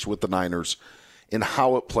situation with the Niners and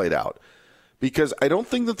how it played out. Because I don't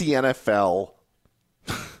think that the NFL,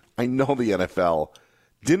 I know the NFL,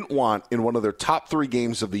 didn't want in one of their top 3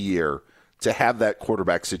 games of the year to have that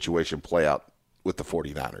quarterback situation play out with the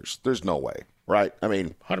 49ers. There's no way, right? I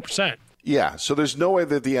mean, 100%. Yeah, so there's no way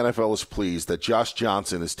that the NFL is pleased that Josh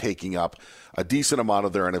Johnson is taking up a decent amount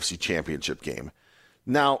of their NFC Championship game.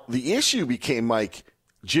 Now, the issue became, Mike,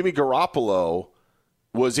 Jimmy Garoppolo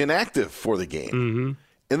was inactive for the game. Mm-hmm.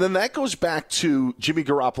 And then that goes back to Jimmy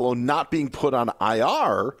Garoppolo not being put on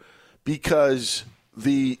IR because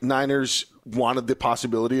the Niners wanted the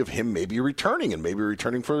possibility of him maybe returning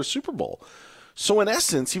for the Super Bowl. So in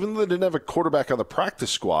essence, even though they didn't have a quarterback on the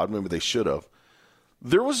practice squad, maybe they should have,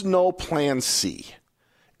 there was no plan C.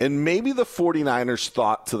 And maybe the 49ers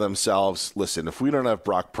thought to themselves, listen, if we don't have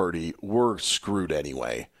Brock Purdy, we're screwed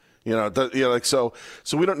anyway. So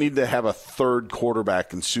we don't need to have a third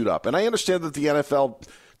quarterback and suit up. And I understand that the NFL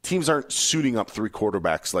teams aren't suiting up 3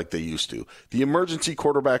 quarterbacks like they used to. The emergency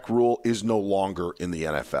quarterback rule is no longer in the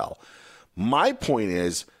NFL. My point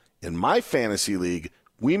is, in my fantasy league,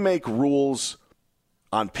 we make rules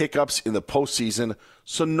on pickups in the postseason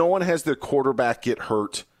so no one has their quarterback get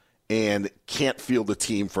hurt and can't field the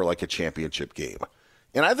team for like a championship game.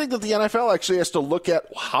 And I think that the NFL actually has to look at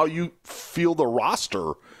how you field the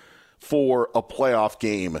roster for a playoff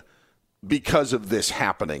game because of this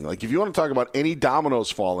happening. Like, if you want to talk about any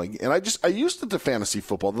dominoes falling, and I used it to fantasy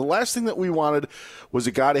football. The last thing that we wanted was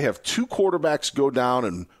a guy to have 2 quarterbacks go down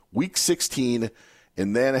in week 16,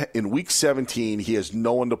 and then in week 17, he has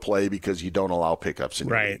no one to play because you don't allow pickups in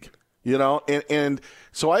your league. And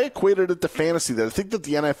so I equated it to fantasy, that I think that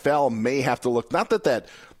the NFL may have to look, not that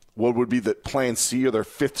what would be the plan C or their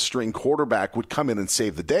 5th string quarterback would come in and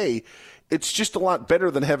save the day. It's just a lot better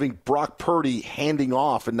than having Brock Purdy handing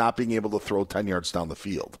off and not being able to throw 10 yards down the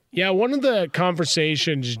field. Yeah, one of the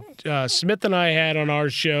conversations Smith and I had on our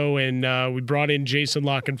show, and we brought in Jason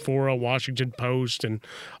Lockenfora, Washington Post and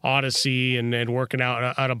Odyssey, and working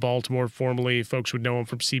out of Baltimore formerly. Folks would know him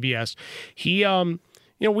from CBS. He,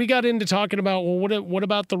 we got into talking about, well, what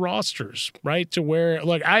about the rosters, right? To where,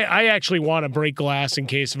 look, I actually want to break glass in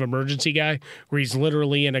case of emergency guy, where he's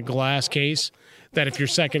literally in a glass case, that if your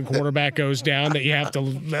second quarterback goes down, that you have to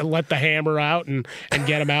let the hammer out and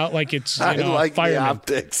get him out like it's I like fireman. The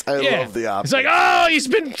optics. I love the optics. It's like, oh, he's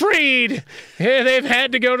been freed. Yeah, they've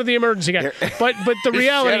had to go to the emergency guy. But the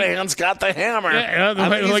reality, Shanahan's got the hammer.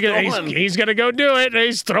 He's going to go do it.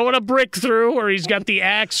 He's throwing a brick through, or he's got the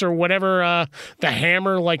axe or whatever, the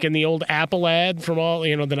hammer, like in the old Apple ad from the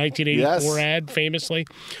 1984 ad, famously,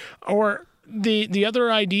 or. The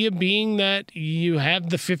other idea being that you have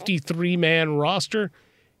the 53-man roster.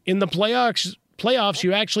 In the playoffs,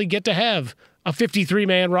 you actually get to have a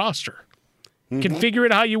 53-man roster. Mm-hmm. Configure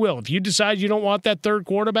it how you will. If you decide you don't want that third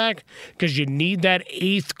quarterback because you need that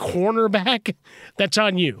 8th cornerback, that's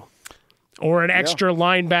on you. Or an extra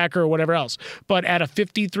linebacker or whatever else. But at a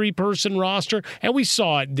 53-person roster, and we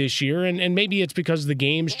saw it this year, and maybe it's because the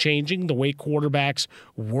game's changing, the way quarterbacks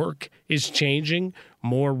work is changing,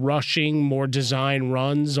 more rushing, more design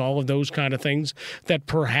runs, all of those kind of things, that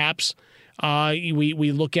perhaps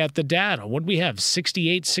we look at the data. What do we have,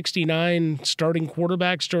 68, 69 starting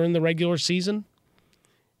quarterbacks during the regular season?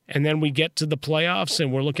 And then we get to the playoffs,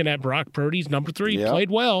 and we're looking at Brock Purdy's number 3. Yep.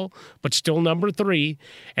 Played well, but still number 3.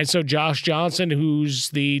 And so Josh Johnson, who's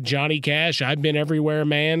the Johnny Cash, I've been everywhere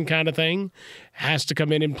man kind of thing, has to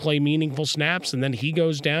come in and play meaningful snaps, and then he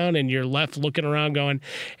goes down, and you're left looking around going,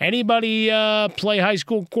 anybody play high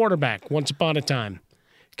school quarterback once upon a time?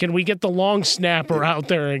 Can we get the long snapper out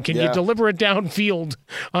there, and can you deliver it downfield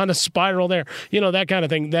on a spiral there? That kind of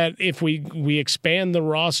thing. That if we expand the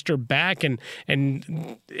roster back and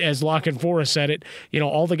as Locke and Forrest said it,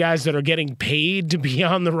 all the guys that are getting paid to be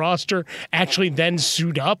on the roster actually then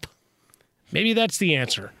suit up. Maybe that's the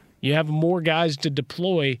answer. You have more guys to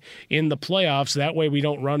deploy in the playoffs. That way we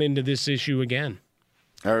don't run into this issue again.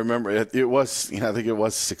 I remember it was, I think it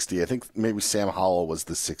was 60. I think maybe Sam Howell was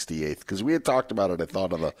the 68th because we had talked about it, I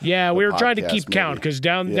thought, on the we were trying to keep count because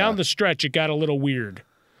down the stretch it got a little weird.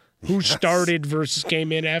 Who started versus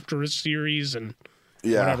came in after a series and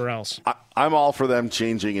whatever else. I'm all for them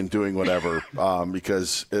changing and doing whatever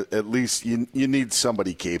because at least you need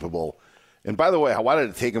somebody capable. And by the way, why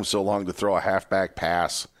did it take him so long to throw a halfback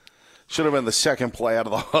pass? Should have been the second play out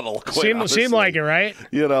of the huddle. Seemed like it, right?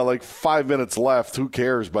 5 minutes left. Who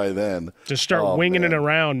cares by then? Just start winging it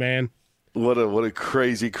around, man. What a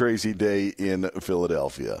crazy, crazy day in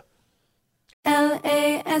Philadelphia.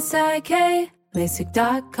 LASIK,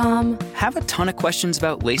 LASIK.com. Have a ton of questions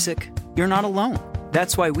about LASIK? You're not alone.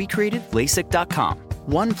 That's why we created LASIK.com.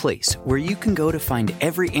 One place where you can go to find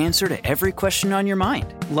every answer to every question on your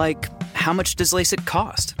mind. Like, how much does LASIK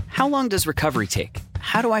cost? How long does recovery take?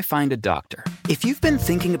 How do I find a doctor? If you've been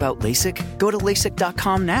thinking about LASIK, go to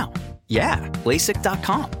LASIK.com now. Yeah,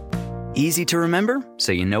 LASIK.com. Easy to remember,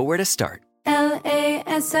 so you know where to start.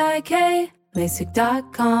 LASIK,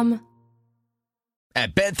 LASIK.com.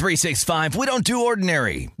 At Bet365, we don't do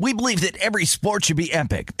ordinary. We believe that every sport should be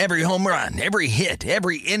epic. Every home run, every hit,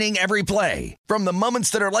 every inning, every play. From the moments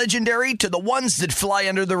that are legendary to the ones that fly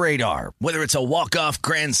under the radar. Whether it's a walk-off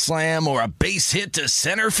grand slam or a base hit to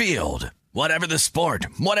center field. Whatever the sport,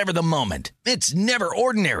 whatever the moment. It's never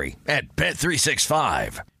ordinary at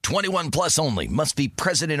Bet365. 21 plus only. Must be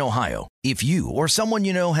present in Ohio. If you or someone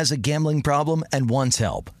you know has a gambling problem and wants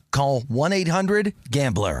help, call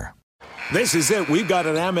 1-800-GAMBLER. This is it. We've got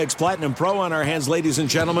an Amex Platinum Pro on our hands, ladies and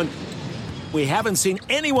gentlemen. We haven't seen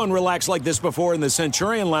anyone relax like this before in the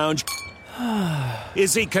Centurion Lounge.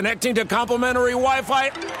 Is he connecting to complimentary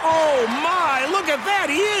Wi-Fi? Oh, my. Look at that.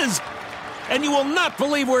 He is. And you will not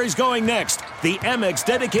believe where he's going next. The Amex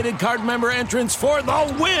dedicated card member entrance for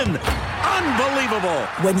the win. Unbelievable.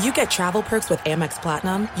 When you get travel perks with Amex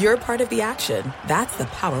Platinum, you're part of the action. That's the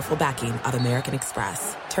powerful backing of American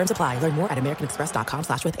Express. Terms apply. Learn more at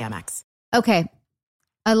americanexpress.com/withAmex. Okay.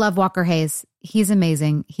 I love Walker Hayes. He's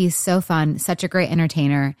amazing. He's so fun, such a great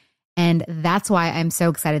entertainer. And that's why I'm so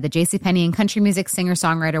excited that JCPenney and country music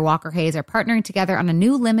singer-songwriter Walker Hayes are partnering together on a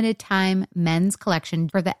new limited-time men's collection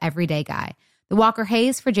for the everyday guy. The Walker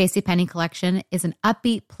Hayes for JCPenney collection is an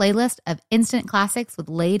upbeat playlist of instant classics with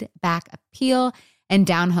laid-back appeal and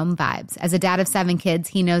down-home vibes. As a dad of 7 kids,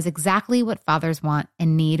 he knows exactly what fathers want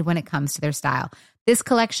and need when it comes to their style. This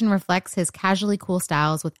collection reflects his casually cool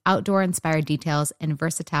styles with outdoor-inspired details and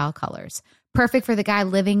versatile colors. Perfect for the guy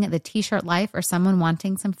living the t-shirt life or someone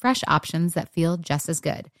wanting some fresh options that feel just as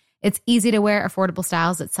good. It's easy to wear, affordable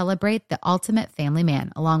styles that celebrate the ultimate family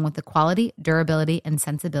man, along with the quality, durability, and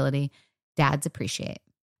sensibility dads appreciate.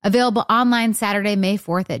 Available online Saturday, May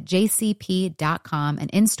 4th at jcp.com and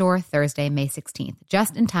in-store Thursday, May 16th,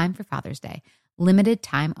 just in time for Father's Day. Limited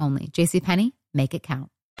time only. JCPenney, make it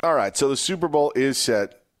count. All right, so the Super Bowl is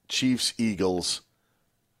set. Chiefs, Eagles.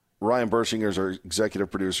 Ryan Bershinger is our executive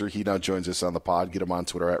producer. He now joins us on the pod. Get him on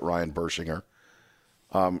Twitter at Ryan Bershinger.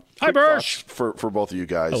 Hi, Bersh. For both of you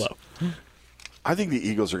guys. Hello. I think the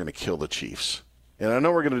Eagles are going to kill the Chiefs. And I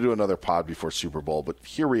know we're going to do another pod before Super Bowl, but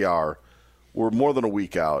here we are. We're more than a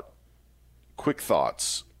week out. Quick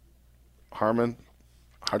thoughts. Harmon,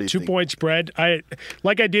 how do you think? 2-point spread.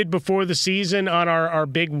 Like I did before the season on our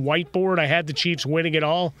big whiteboard, I had the Chiefs winning it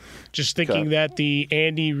all. Just thinking that the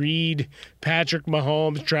Andy Reid, Patrick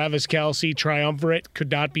Mahomes, Travis Kelce triumvirate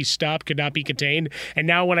could not be stopped, could not be contained. And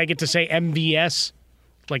now when I get to say MVS,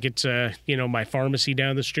 like it's my pharmacy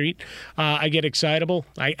down the street, I get excitable.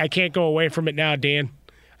 I can't go away from it now, Dan.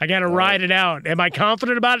 I got to ride it out. Am I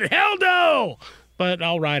confident about it? Hell no! But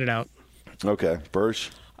I'll ride it out. Okay. Bersh?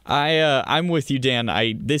 I'm with you, Dan.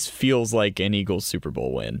 This feels like an Eagles Super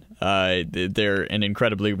Bowl win. They're an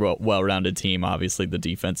incredibly well-rounded team. Obviously, the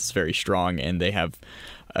defense is very strong, and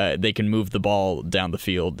they can move the ball down the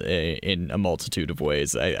field in a multitude of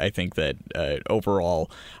ways. I think that overall,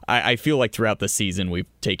 I feel like throughout the season we've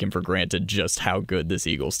taken for granted just how good this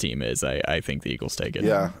Eagles team is. I think the Eagles take it.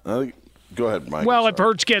 Yeah, Go ahead, Mike. Well, if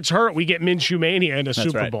Hurts gets hurt, we get Minshew Mania in a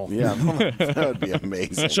Super Bowl. Yeah, that would be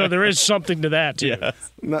amazing. So there is something to that, too. Yeah.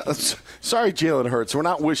 No, sorry, Jalen Hurts. We're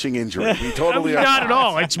not wishing injury. We totally are not at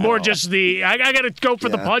all. It's more just I got to go for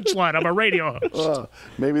the punchline. I'm a radio host.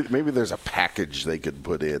 Maybe there's a package they could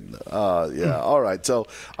put in. All right. So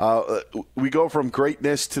we go from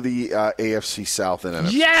greatness to the AFC South and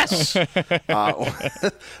NFC. Yes.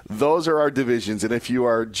 Those are our divisions. And if you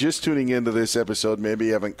are just tuning into this episode, maybe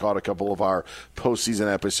you haven't caught a couple of our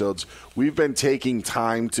postseason episodes, we've been taking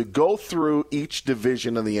time to go through each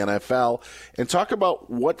division in the NFL and talk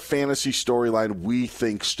about what fantasy storyline we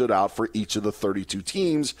think stood out for each of the 32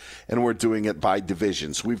 teams, and we're doing it by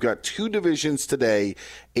divisions. We've got 2 divisions today,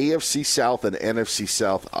 AFC South and NFC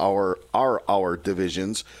South are our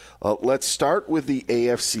divisions. Let's start with the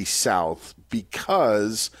AFC South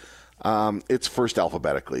because it's first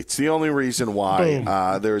alphabetically. It's the only reason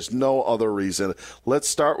why. There's no other reason. Let's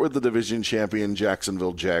start with the division champion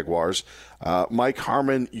Jacksonville Jaguars. Mike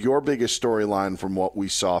Harmon, your biggest storyline from what we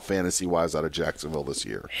saw fantasy-wise out of Jacksonville this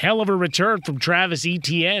year. Hell of a return from Travis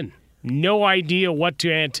Etienne. No idea what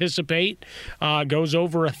to anticipate. Goes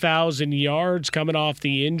over 1,000 yards coming off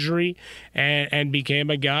the injury and became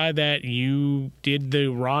a guy that you did the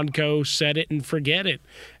Ronco set it and forget it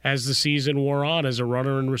as the season wore on as a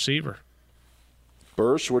runner and receiver.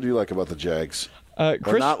 Bursch, what do you like about the Jags?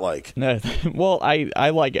 Or not like? Well,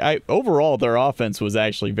 overall, their offense was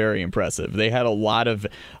actually very impressive. They had a lot of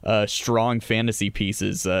strong fantasy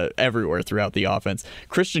pieces everywhere throughout the offense.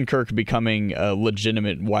 Christian Kirk becoming a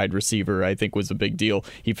legitimate wide receiver, I think, was a big deal.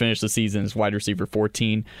 He finished the season as wide receiver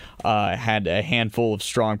 14, had a handful of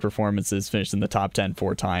strong performances, finished in the top 10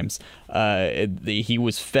 4 times. He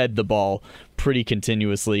was fed the ball pretty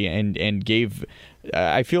continuously and gave.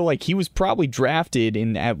 I feel like he was probably drafted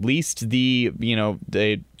in at least the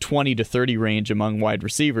 20 to 30 range among wide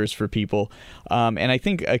receivers for people. And I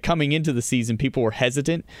think coming into the season, people were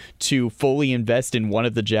hesitant to fully invest in one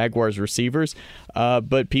of the Jaguars receivers.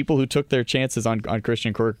 But people who took their chances on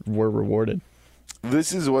Christian Kirk were rewarded.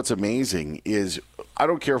 This is what's amazing is I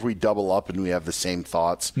don't care if we double up and we have the same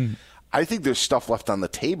thoughts. I think there's stuff left on the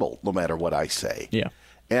table no matter what I say. Yeah.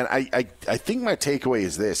 And I think my takeaway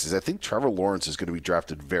is this, is I think Trevor Lawrence is going to be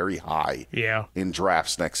drafted very high in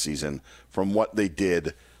drafts next season from what they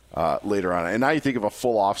did later on. And now you think of a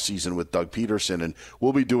full off season with Doug Peterson, and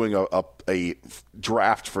we'll be doing a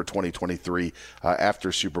draft for 2023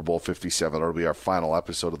 after Super Bowl 57. It'll be our final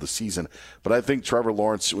episode of the season. But I think Trevor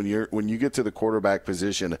Lawrence, when you get to the quarterback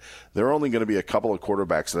position, there are only going to be a couple of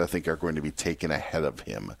quarterbacks that I think are going to be taken ahead of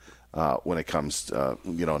him. When it comes,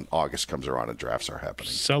 and August comes around and drafts are happening.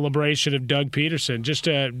 Celebration of Doug Peterson. Just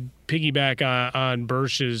to piggyback on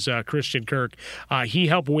Bursch's Christian Kirk, he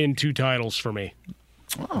helped win 2 titles for me.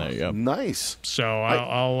 Oh, there you go. Nice. So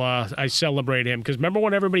I celebrate him because remember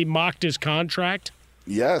when everybody mocked his contract?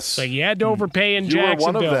 Yes. Like you had to overpay in you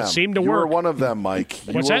Jacksonville. Were one of them. Seemed to you work. You were one of them, Mike.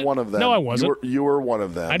 What's you were that? one of them. No, I wasn't. You were one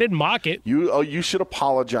of them. I didn't mock it. You should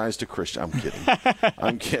apologize to Christian. I'm kidding.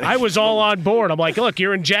 I'm kidding. I was all on board. I'm like, look,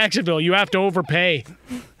 you're in Jacksonville. You have to overpay.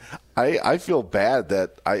 I feel bad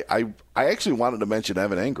that I actually wanted to mention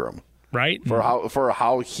Evan Engram. Right. For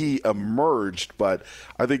how he emerged, but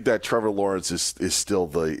I think that Trevor Lawrence is still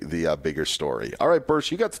the bigger story. All right,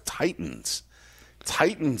 Bursch, you got the Titans.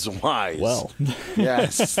 Titans-wise. Well.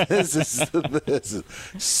 Yes. This is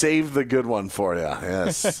save the good one for you.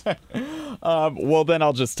 Yes. Well, then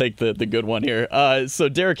I'll just take the good one here. So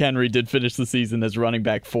Derrick Henry did finish the season as running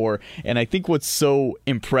back 4, and I think what's so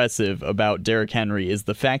impressive about Derrick Henry is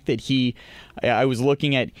the fact that he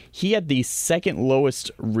had the second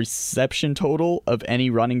lowest reception total of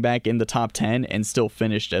any running back in the top 10 and still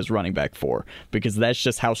finished as running back 4 because that's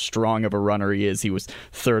just how strong of a runner he is. He was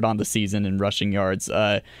 3rd on the season in rushing yards.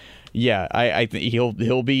 I think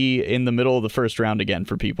he'll be in the middle of the first round again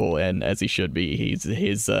for people, and as he should be.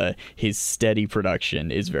 His steady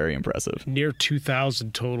production is very impressive. Near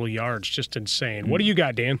 2,000 total yards, just insane. What do you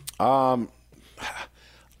got, Dan?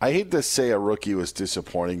 I hate to say a rookie was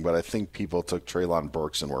disappointing, but I think people took Treylon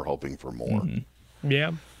Burks and were hoping for more. Mm-hmm.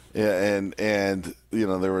 Yeah. And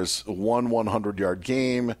there was one 100-yard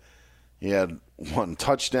game. He had 1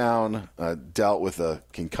 touchdown, dealt with a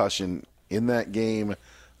concussion in that game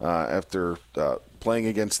after playing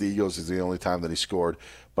against the Eagles is the only time that he scored.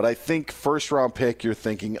 But I think first-round pick, you're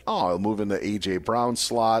thinking, I'll move into A.J. Brown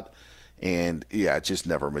slot. And, it just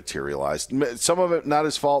never materialized. Some of it not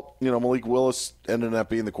his fault. Malik Willis ended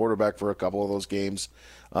up being the quarterback for a couple of those games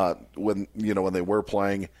when they were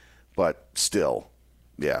playing. But still,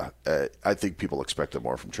 I think people expected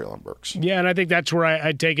more from Treylon Burks. Yeah, and I think that's where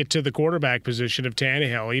I'd take it to the quarterback position of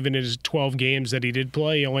Tannehill. Even in his 12 games that he did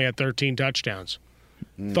play, he only had 13 touchdowns.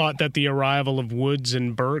 Thought that the arrival of Woods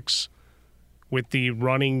and Burks, with the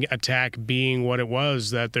running attack being what it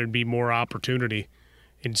was, that there'd be more opportunity.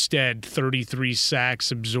 Instead, 33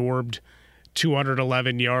 sacks absorbed,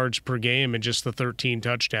 211 yards per game, and just the 13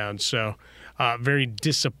 touchdowns. So very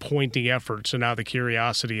disappointing effort. So now the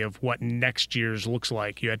curiosity of what next year's looks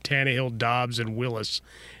like. You had Tannehill, Dobbs, and Willis,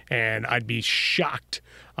 and I'd be shocked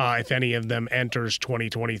if any of them enters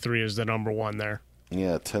 2023 as the number one there.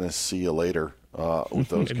 Yeah, Tennessee you later with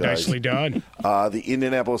those guys. Nicely done. The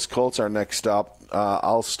Indianapolis Colts are next up.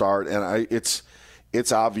 I'll start, and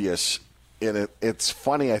it's obvious, and it's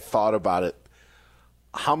funny. I thought about it.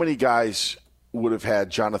 How many guys would have had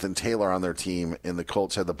Jonathan Taylor on their team, and the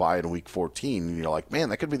Colts had the bye in Week 14, and you're like, man,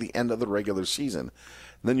 that could be the end of the regular season.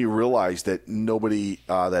 And then you realize that nobody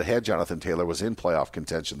that had Jonathan Taylor was in playoff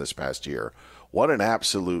contention this past year. What an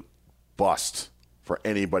absolute bust for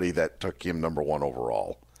anybody that took him number one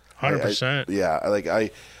overall. 100%.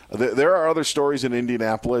 There are other stories in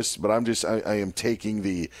Indianapolis, but I am taking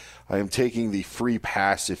the free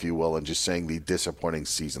pass, if you will, and just saying the disappointing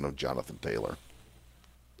season of Jonathan Taylor.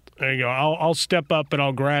 There you go. I'll step up and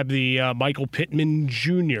I'll grab the Michael Pittman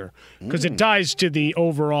Jr. because it ties to the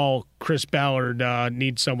overall Chris Ballard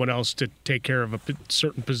needs someone else to take care of a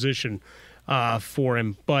certain position for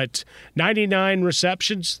him. But 99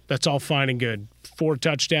 receptions, that's all fine and good. 4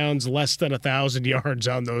 touchdowns, less than 1,000 yards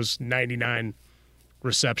on those 99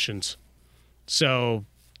 receptions. So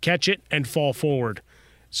catch it and fall forward.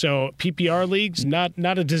 So PPR leagues, not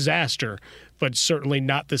a disaster, but certainly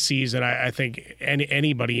not the season I think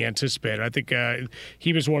anybody anticipated. I think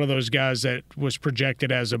he was one of those guys that was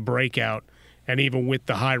projected as a breakout, and even with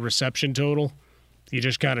the high reception total, you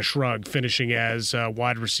just kind of shrugged, finishing as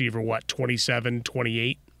wide receiver, 27,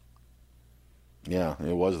 28? Yeah,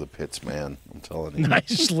 it was the Pitts, man. I'm telling you.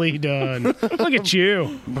 Nicely done. Look at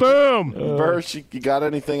you. Boom. Bursch, you got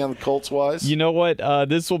anything on the Colts-wise? You know what?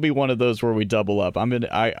 This will be one of those where we double up.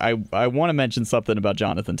 I want to mention something about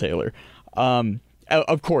Jonathan Taylor.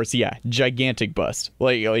 Of course, yeah, gigantic bust.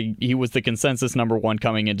 Like he was the consensus number one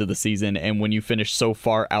coming into the season, and when you finish so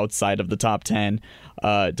far outside of the top 10,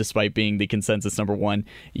 despite being the consensus number one,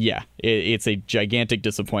 yeah, it's a gigantic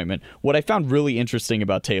disappointment. What I found really interesting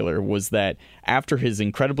about Taylor was that after his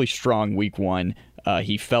incredibly strong week 1,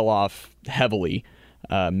 he fell off heavily,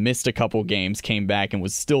 missed a couple games, came back, and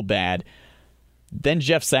was still bad. Then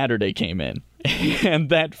Jeff Saturday came in, and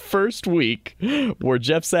that first week where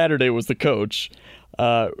Jeff Saturday was the coach,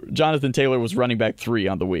 Jonathan Taylor was running back 3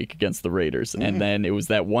 on the week against the Raiders. And then it was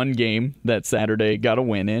that one game that Saturday got a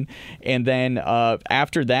win in. And then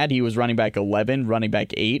after that, he was running back 11, running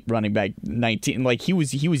back 8, running back 19. Like he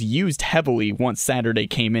was used heavily once Saturday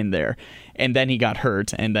came in there. And then he got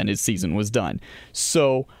hurt, and then his season was done.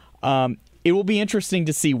 So it will be interesting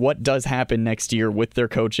to see what does happen next year with their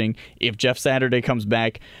coaching. If Jeff Saturday comes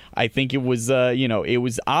back, I think it was it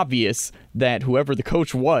was obvious that whoever the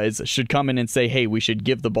coach was should come in and say, hey, we should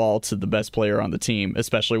give the ball to the best player on the team,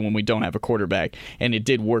 especially when we don't have a quarterback. And it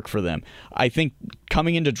did work for them. I think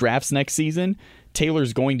coming into drafts next season,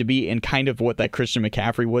 Taylor's going to be in kind of what that Christian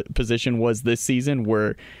McCaffrey position was this season,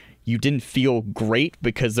 where you didn't feel great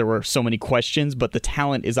because there were so many questions, but the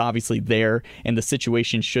talent is obviously there, and the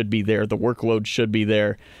situation should be there. The workload should be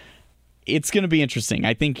there. It's going to be interesting.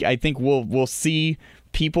 I think we'll see.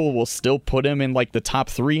 People will still put him in like the top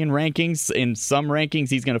 3 in rankings. In some rankings,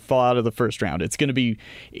 he's going to fall out of the first round. He's going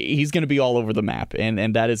to be all over the map,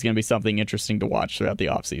 and that is going to be something interesting to watch throughout the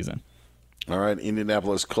offseason. All right,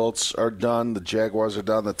 Indianapolis Colts are done. The Jaguars are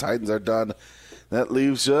done. The Titans are done. That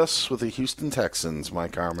leaves us with the Houston Texans,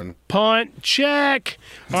 Mike Harmon. Punt, check.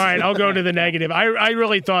 All right, I'll go to the negative. I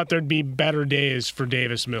really thought there'd be better days for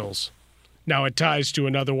Davis Mills. Now it ties to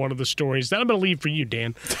another one of the stories that I'm going to leave for you,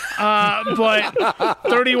 Dan. But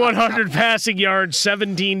 3,100 passing yards,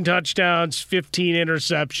 17 touchdowns, 15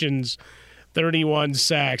 interceptions, 31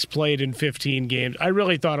 sacks, played in 15 games. I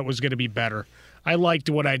really thought it was going to be better. I liked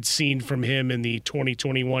what I'd seen from him in the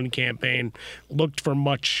 2021 campaign, looked for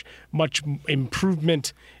much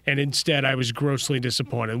improvement, and instead I was grossly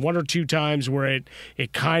disappointed. 1 or 2 times where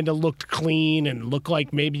it kind of looked clean and looked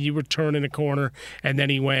like maybe you were turning a corner, and then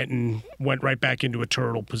he went right back into a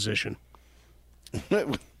turtle position.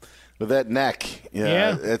 With that neck,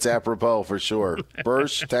 yeah, it's apropos for sure.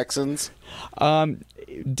 Bursch, Texans.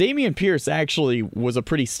 Dameon Pierce actually was a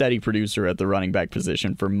pretty steady producer at the running back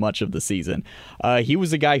position for much of the season. He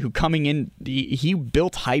was a guy who coming in, he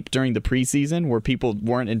built hype during the preseason where people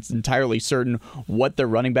weren't entirely certain what their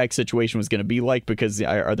running back situation was going to be like, because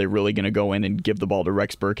are they really going to go in and give the ball to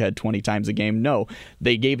Rex Burkhead 20 times a game? No,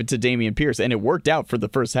 they gave it to Dameon Pierce, and it worked out for the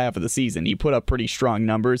first half of the season. He put up pretty strong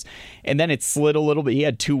numbers, and then it slid a little bit. He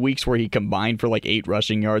had 2 weeks where he combined for like 8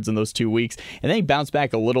 rushing yards in those 2 weeks, and then he bounced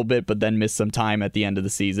back a little bit, but then missed some time at the end of the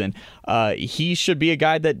season. He should be a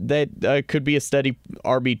guy that could be a steady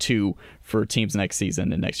RB2 for teams next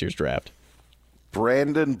season and next year's draft.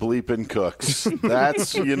 Brandon bleeping Cooks.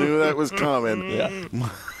 That's, you knew that was coming. Yeah.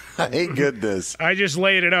 My goodness. I just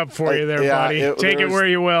laid it up for you there, buddy. Take it where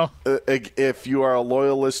you will. If you are a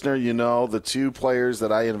loyal listener, you know the 2 players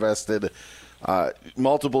that I invested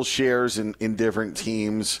multiple shares in different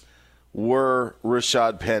teams were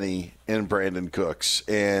Rashad Penny and Brandon Cooks.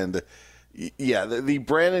 And yeah, the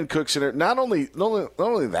Brandon Cooks, not only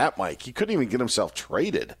that, Mike, he couldn't even get himself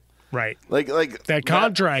traded. Right. Like that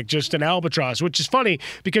contract, just an albatross, which is funny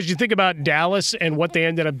because you think about Dallas and what they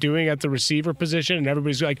ended up doing at the receiver position, and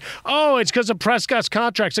everybody's like, oh, it's because of Prescott's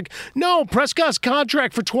contract. It's like, no, Prescott's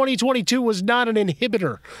contract for 2022 was not an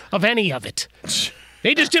inhibitor of any of it.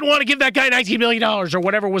 They just didn't want to give that guy $19 million or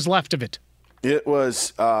whatever was left of it. It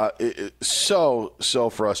was so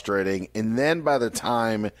frustrating. And then by the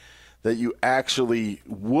time that you actually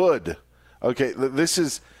would, okay, this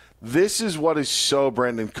is what is so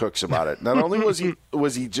Brandon Cooks about it. Not only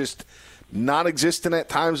was he just non-existent at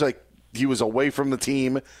times, like he was away from the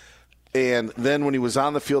team, and then when he was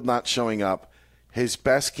on the field not showing up, his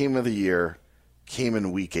best game of the year came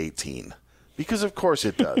in Week 18. Because of course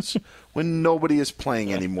it does. When nobody is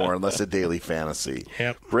playing anymore unless a daily fantasy.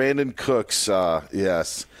 Yep. Brandon Cooks,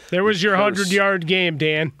 yes. There was your 100-yard game,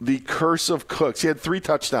 Dan. The curse of Cooks. He had 3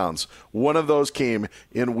 touchdowns. One of those came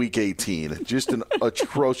in Week 18. Just an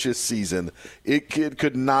atrocious season. It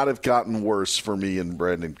could not have gotten worse for me and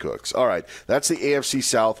Brandon Cooks. All right, that's the AFC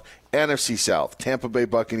South. NFC South. Tampa Bay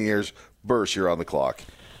Buccaneers. Bursch, you're on the clock.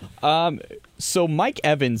 So Mike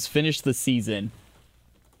Evans finished the season.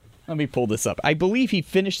 Let me pull this up. I believe he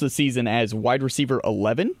finished the season as wide receiver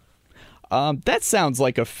 11. That sounds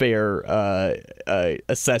like a fair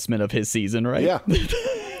assessment of his season, right? Yeah.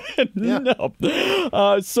 No.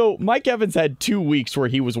 So Mike Evans had 2 weeks where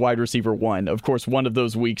he was wide receiver 1. Of course, one of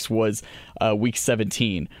those weeks was week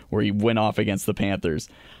 17, where he went off against the Panthers.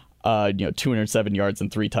 207 yards and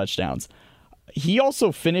 3 touchdowns. He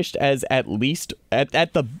also finished as at least at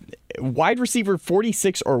the wide receiver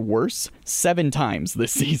 46 or worse 7 times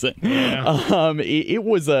this season. Yeah. It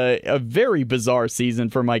was a very bizarre season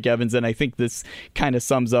for Mike Evans, and I think this kind of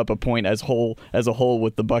sums up a point as a whole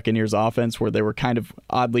with the Buccaneers offense, where they were kind of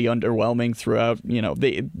oddly underwhelming throughout.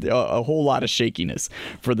 A whole lot of shakiness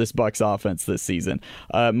for this Bucs offense this season.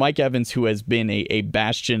 Mike Evans, who has been a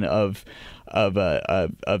bastion of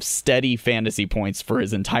steady fantasy points for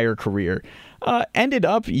his entire career, ended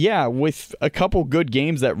up, with a couple good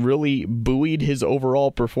games that really buoyed his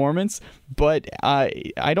overall performance. But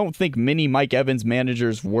I don't think many Mike Evans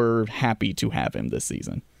managers were happy to have him this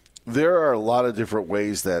season. There are a lot of different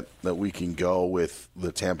ways that we can go with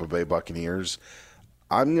the Tampa Bay Buccaneers.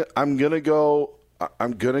 I'm gonna go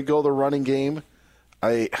the running game.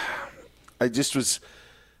 I just was.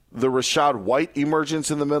 The Rashad White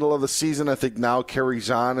emergence in the middle of the season, I think, now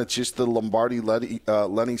carries on. It's just the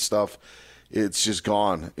Lenny stuff. It's just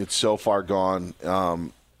gone. It's so far gone.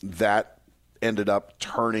 That ended up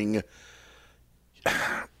turning.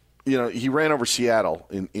 He ran over Seattle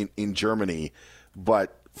in Germany,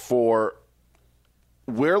 but for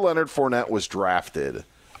where Leonard Fournette was drafted,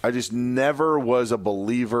 I just never was a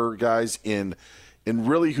believer, guys, in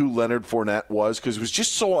really who Leonard Fournette was, because it was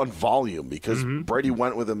just so on volume, because Brady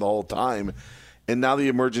went with him the whole time. And now the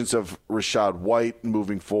emergence of Rashad White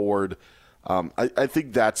moving forward, I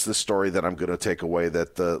think that's the story that I'm going to take away,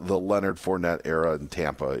 that the Leonard Fournette era in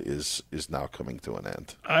Tampa is now coming to an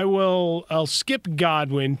end. I'll skip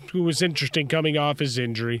Godwin, who was interesting coming off his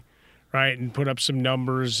injury, right, and put up some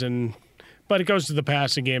numbers, but it goes to the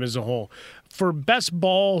passing game as a whole. For best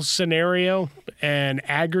ball scenario and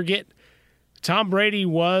aggregate, Tom Brady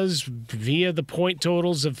was, via the point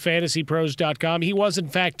totals of fantasypros.com, he was in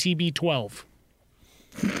fact TB12.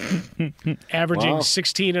 Averaging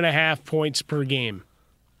 16.5 points per game.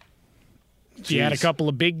 He had a couple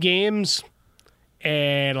of big games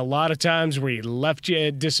and a lot of times where he left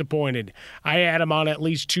you disappointed. I had him on at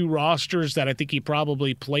least 2 rosters that I think he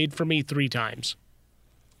probably played for me 3 times.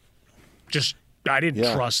 Just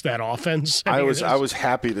trust that offense. I was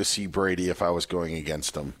happy to see Brady if I was going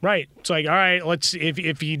against him. Right. It's like, all right,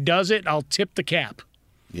 if he does it, I'll tip the cap.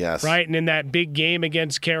 Yes. Right. And in that big game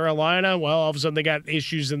against Carolina, well, all of a sudden they got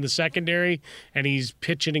issues in the secondary, and he's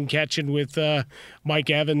pitching and catching with Mike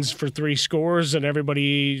Evans for 3 scores, and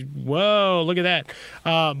everybody, whoa, look at that.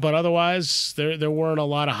 But otherwise, there weren't a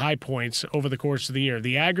lot of high points over the course of the year.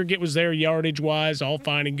 The aggregate was there yardage-wise, all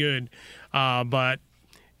fine and good. But,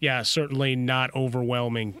 yeah, certainly not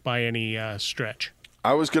overwhelming by any stretch.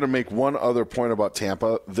 I was going to make one other point about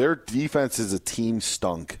Tampa. Their defense as a team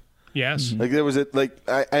stunk. Yes. Like there was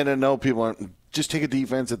I know people aren't just take a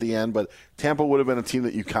defense at the end, but Tampa would have been a team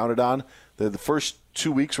that you counted on. The first 2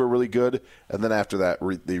 weeks were really good, and then after that,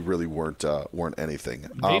 they really weren't anything.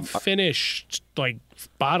 They finished like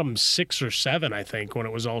bottom 6 or 7, I think, when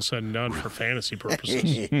it was all said and done for fantasy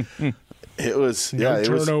purposes. It was no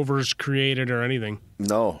turnovers created or anything.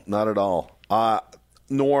 No, not at all.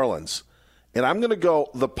 New Orleans, and I'm going to go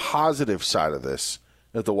the positive side of this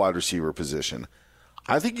at the wide receiver position.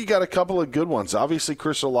 I think you got a couple of good ones. Obviously,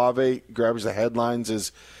 Chris Olave grabs the headlines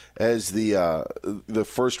as the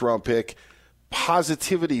first round pick.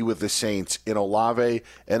 Positivity with the Saints in Olave,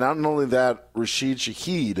 and not only that, Rashid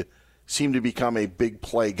Shaheed seemed to become a big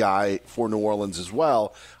play guy for New Orleans as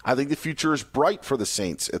well. I think the future is bright for the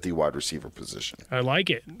Saints at the wide receiver position. I like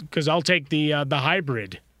it because I'll take the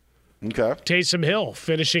hybrid. Okay. Taysom Hill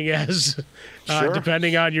finishing as, Sure.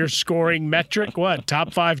 depending on your scoring metric,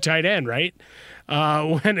 top 5 tight end, right?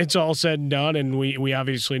 When it's all said and done, and we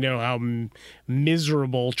obviously know how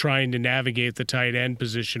miserable trying to navigate the tight end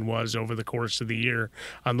position was over the course of the year,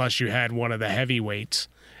 unless you had one of the heavyweights.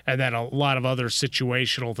 And then a lot of other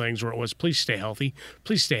situational things where it was, please stay healthy.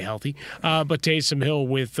 But Taysom Hill,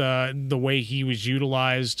 with the way he was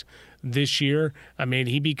utilized this year,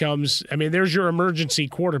 there's your emergency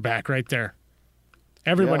quarterback right there.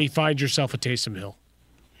 Everybody find yourself a Taysom Hill.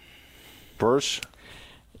 Bursch?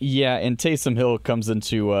 Yeah, and Taysom Hill comes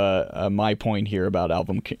into my point here about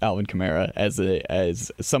Alvin Kamara.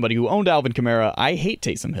 As somebody who owned Alvin Kamara, I hate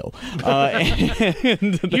Taysom Hill.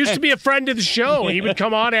 He used to be a friend of the show. He would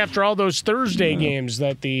come on after all those Thursday games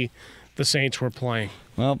that the Saints were playing.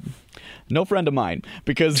 Well, no friend of mine,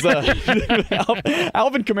 because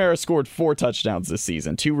Alvin Kamara scored 4 touchdowns this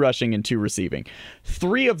season, 2 rushing and 2 receiving.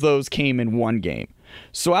 3 of those came in 1 game.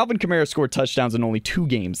 So Alvin Kamara scored touchdowns in only 2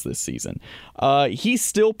 games this season. He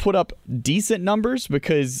still put up decent numbers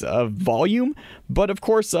because of volume, but of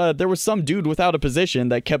course there was some dude without a position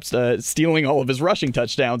that kept stealing all of his rushing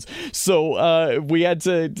touchdowns. So we had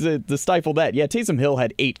to stifle that. Yeah, Taysom Hill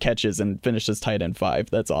had 8 catches and finished as tight end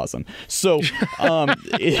 5. That's awesome. So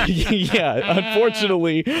yeah,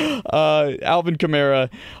 unfortunately, Alvin Kamara,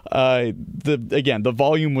 the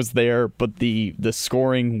volume was there, but the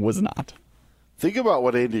scoring was not. Think about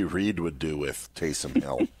what Andy Reid would do with Taysom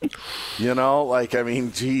Hill.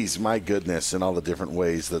 Geez, my goodness, and all the different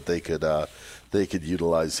ways that they could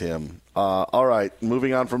utilize him. All right,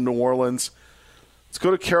 moving on from New Orleans, let's go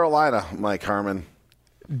to Carolina, Mike Harmon.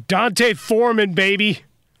 Dante Foreman, baby.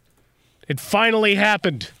 It finally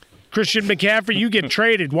happened. Christian McCaffrey, you get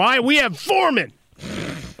traded. Why? We have Foreman.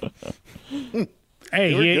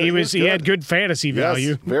 Hey, he had good fantasy value.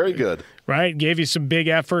 Yes, very good. Right, gave you some big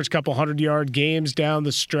efforts, couple 100-yard games down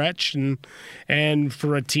the stretch, and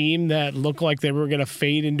for a team that looked like they were going to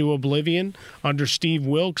fade into oblivion under Steve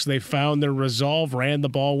Wilks, they found their resolve, ran the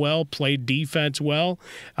ball well, played defense well,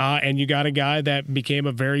 and you got a guy that became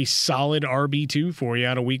a very solid RB2 for you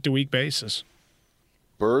on a week-to-week basis.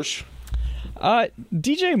 Bursch?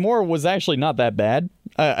 DJ Moore was actually not that bad.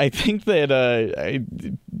 I think that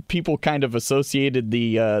people kind of associated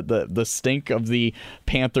the stink of the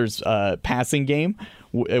Panthers passing game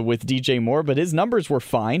with DJ Moore, but his numbers were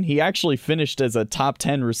fine. He actually finished as a top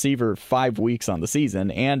 10 receiver 5 weeks on the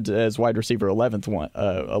season and as wide receiver 11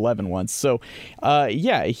 once. So,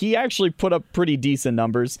 he actually put up pretty decent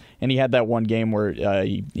numbers, and he had that one game where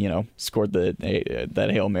he scored that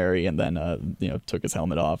Hail Mary and then took his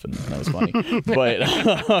helmet off, and that was funny.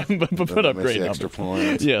 but put up great numbers.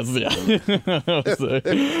 Points. Yes, so,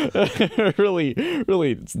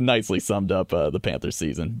 really nicely summed up the Panthers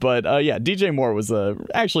season. But DJ Moore was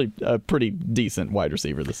actually a pretty decent wide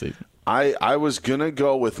receiver this season. I was going to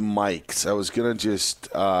go with Mike's. I was going to just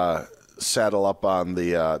saddle up on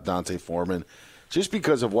the Dante Foreman just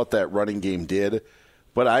because of what that running game did.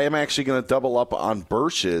 But I am actually going to double up on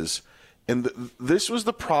Bursch's. And this was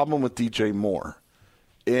the problem with DJ Moore.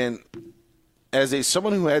 And as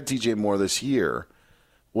someone who had DJ Moore this year,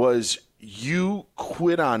 was you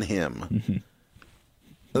quit on him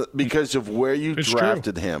because of where you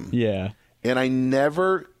drafted him. Yeah. And I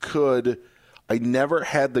never could I never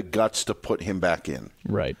had the guts to put him back in.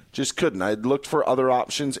 Right. Just couldn't. I looked for other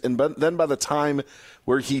options, and then by the time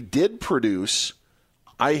where he did produce,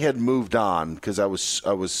 I had moved on because I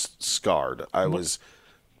was scarred. I was,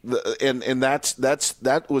 and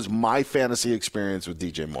that was my fantasy experience with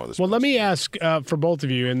DJ Moore. Well, let me ask for both of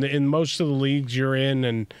you, in most of the leagues you're in,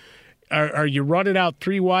 and are you running out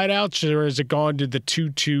 3 wideouts, or has it gone to the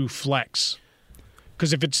 2-2 flex?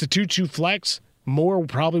 Because if it's the 2-2 flex, Moore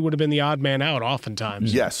probably would have been the odd man out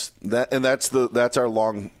oftentimes. Yes, that's our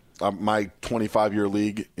long. My 25-year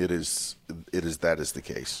league, that is the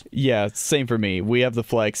case. Yeah, same for me. We have the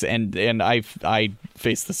flex, and I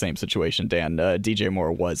faced the same situation, Dan. DJ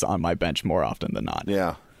Moore was on my bench more often than not.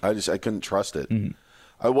 Yeah, I couldn't trust it. Mm-hmm.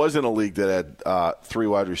 I was in a league that had 3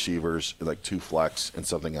 wide receivers, like 2 flex and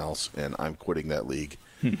something else, and I'm quitting that league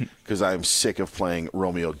because I'm sick of playing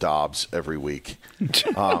Romeo Doubs every week.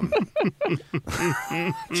 Oh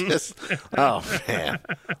man,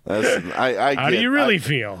 how do you really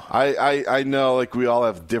feel? I know, like, we all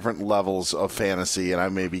have different levels of fantasy, and I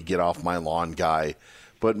maybe get off my lawn guy.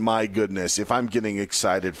 But my goodness, if I'm getting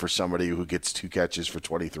excited for somebody who gets 2 catches for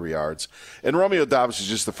 23 yards, and Romeo Doubs is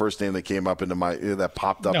just the first name that came up into that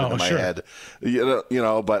popped up into my head, you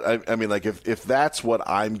know. But I mean, like, if that's what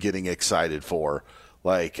I'm getting excited for,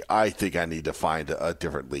 like, I think I need to find a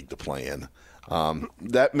different league to play in.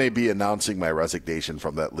 That may be announcing my resignation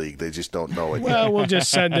from that league. They just don't know it. Well, we'll just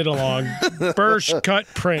send it along. Bursch, cut,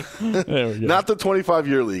 print. There we go. Not the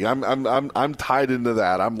 25-year league. I'm tied into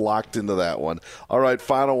that. I'm locked into that one. All right,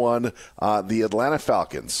 final one. The Atlanta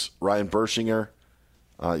Falcons. Ryan Bershinger,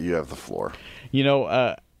 you have the floor. You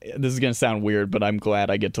know, this is going to sound weird, but I'm glad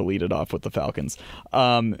I get to lead it off with the Falcons.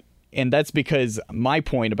 And that's because my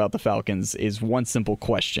point about the Falcons is one simple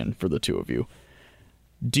question for the two of you.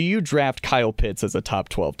 Do you draft Kyle Pitts as a top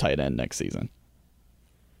 12 tight end next season?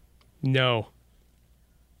 No.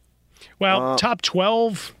 Well, top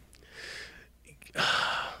 12?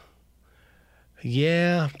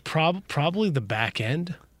 Yeah, probably the back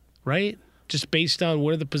end, right? Just based on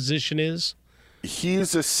where the position is.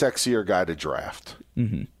 He's a sexier guy to draft.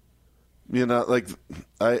 Mm-hmm. You know, like,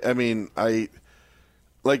 I mean,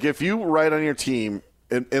 like, if you write on your team,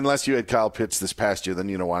 unless you had Kyle Pitts this past year, then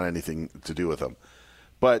you don't want anything to do with him.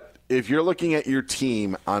 But if you're looking at your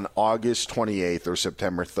team on August 28th or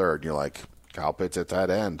September 3rd, you're like, Kyle Pitts at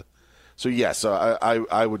tight end. So yes,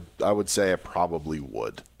 I would say I probably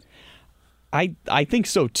would. I think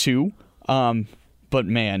so too. But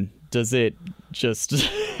man, does it just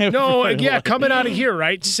no? Yeah, coming out of here,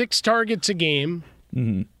 right? 6 targets a game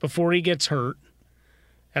before he gets hurt.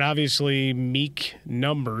 And obviously meek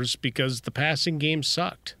numbers because the passing game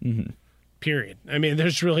sucked. Mm-hmm. Period. I mean,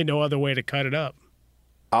 there's really no other way to cut it up.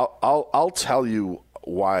 I'll tell you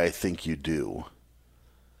why I think you do.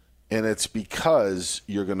 And it's because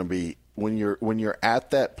you're going to be when you're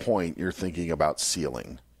at that point, you're thinking about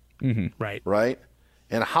ceiling. Mm-hmm. Right.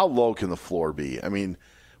 And how low can the floor be? I mean,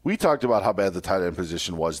 we talked about how bad the tight end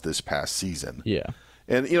position was this past season. Yeah.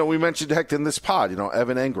 And we mentioned, heck, in this pod,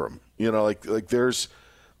 Evan Engram. Like there's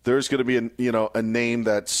going to be a name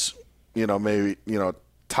that's maybe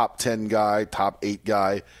top 10 guy, top 8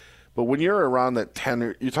 guy. But when you're around that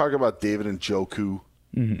 10, you're talking about David Njoku,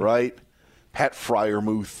 right? Pat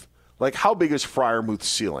Freiermuth. Like, how big is Freiermuth's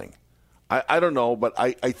ceiling? I don't know, but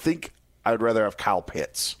I think I'd rather have Kyle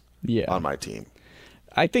Pitts on my team.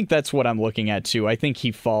 I think that's what I'm looking at, too. I think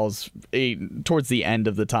he falls towards the end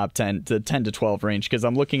of the top 10, the 10 to 12 range, because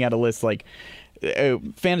I'm looking at a list like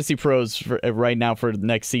Fantasy Pros right now for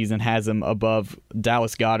next season has him above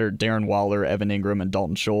Dallas Goedert, Darren Waller, Evan Engram, and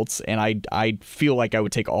Dalton Schultz, and I feel like I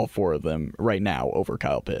would take all 4 of them right now over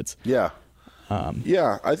Kyle Pitts. Yeah.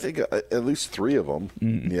 I think at least 3 of them.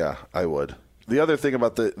 Mm-hmm. Yeah, I would. The other thing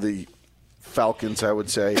about the Falcons, I would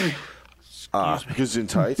say,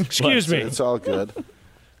 Gesundheit. Excuse me. It's all good.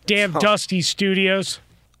 Damn Dusty Studios.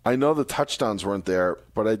 I know the touchdowns weren't there,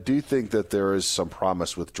 but I do think that there is some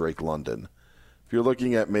promise with Drake London. If you're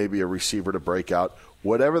looking at maybe a receiver to break out,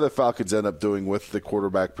 whatever the Falcons end up doing with the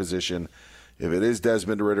quarterback position, if it is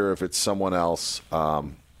Desmond Ridder, if it's someone else,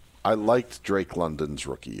 I liked Drake London's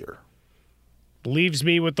rookie year. Leaves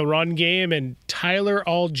me with the run game and Tyler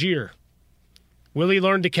Algier. Will he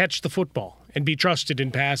learn to catch the football and be trusted in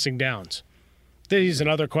passing downs? These and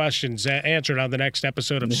other questions answered on the next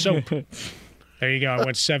episode of Soap. There you go. I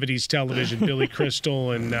went 70s television. Billy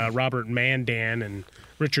Crystal and Robert Mandan and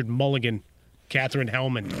Richard Mulligan. Catherine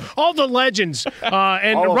Hellman. All the legends.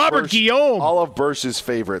 And Robert Guillaume. All of Bursch's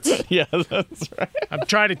favorites. Yeah, that's right. I'm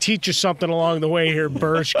trying to teach you something along the way here,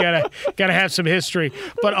 Bursch. Gotta have some history.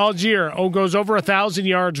 But Algier goes over 1,000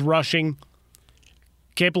 yards rushing.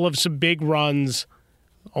 capable of some big runs,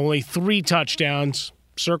 only 3 touchdowns.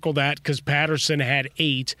 Circle that because Patterson had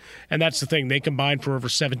 8, and that's the thing. They combined for over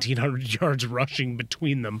 1,700 yards rushing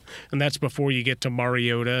between them, and that's before you get to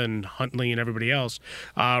Mariota and Huntley and everybody else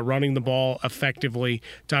running the ball effectively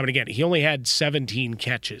time and again. He only had 17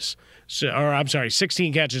 catches.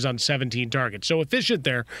 16 catches on 17 targets. So efficient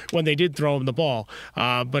there when they did throw him the ball.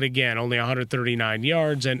 But again, only 139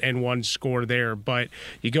 yards and 1 score there. But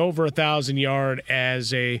you go over 1,000 yard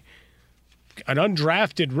as an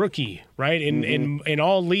undrafted rookie, right? In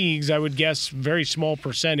all leagues, I would guess very small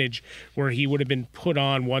percentage where he would have been put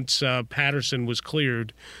on once Patterson was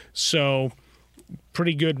cleared. So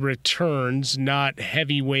pretty good returns, not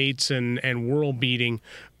heavyweights and world beating,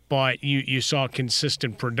 but you saw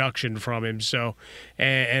consistent production from him. So,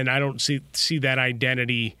 and I don't see that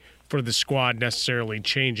identity for the squad necessarily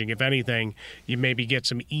changing. If anything, you maybe get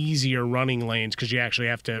some easier running lanes because you actually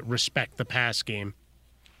have to respect the pass game.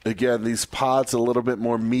 Again, these pods a little bit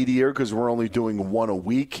more meatier because we're only doing 1 a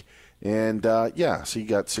week. And, so you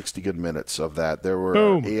got 60 good minutes of that. There were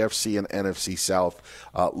AFC and NFC South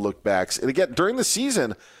look backs. And, again, during the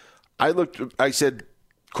season, I said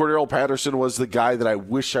Cordero Patterson was the guy that I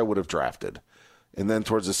wish I would have drafted. And then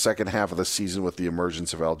towards the second half of the season with the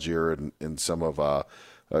emergence of Algier and some of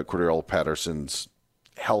Cordero Patterson's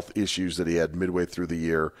health issues that he had midway through the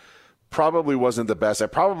year, probably wasn't the best. I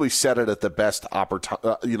probably said it at the best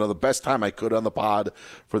the best time I could on the pod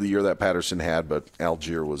for the year that Patterson had, but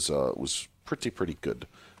Algier was pretty good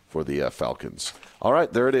for the Falcons. All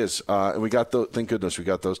right, there it is. And we got thank goodness we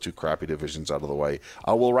got those 2 crappy divisions out of the way.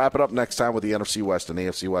 We'll wrap it up next time with the NFC West and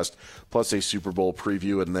AFC West, plus a Super Bowl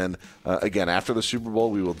preview. And then, again, after the Super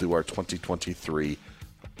Bowl, we will do our 2023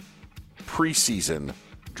 preseason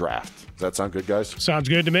draft. Does that sound good, guys? Sounds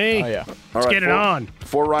good to me. Oh, yeah. Let's get it on.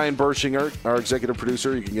 For Ryan Bershinger, our executive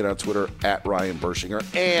producer, you can get on Twitter at Ryan Bershinger,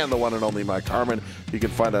 and the one and only Mike Harmon. You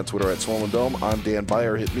can find on Twitter at Swollen Dome. I'm Dan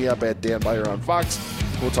Beyer. Hit me up at Dan Beyer on Fox.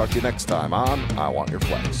 We'll talk to you next time on I Want Your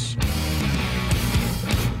Flex.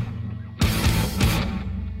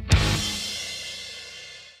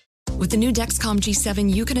 With the new Dexcom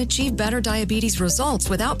G7, you can achieve better diabetes results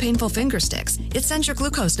without painful finger sticks. It sends your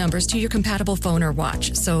glucose numbers to your compatible phone or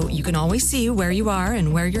watch, so you can always see where you are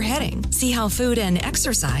and where you're heading. See how food and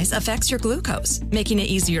exercise affects your glucose, making it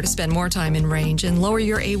easier to spend more time in range and lower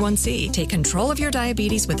your A1C. Take control of your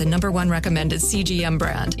diabetes with the #1 recommended CGM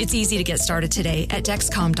brand. It's easy to get started today at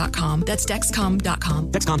Dexcom.com. That's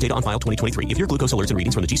Dexcom.com. Dexcom data on file 2023. If your glucose alerts and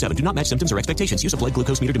readings from the G7 do not match symptoms or expectations, use a blood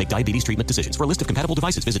glucose meter to make diabetes treatment decisions. For a list of compatible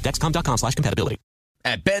devices, visit Dexcom.com/compatibility.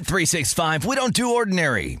 At Bet365, we don't do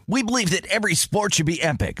ordinary. We believe that every sport should be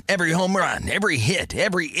epic. Every home run, every hit,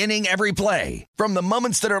 every inning, every play. From the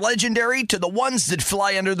moments that are legendary to the ones that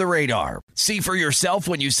fly under the radar. See for yourself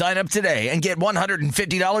when you sign up today and get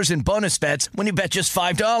 $150 in bonus bets when you bet just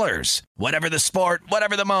 $5. Whatever the sport,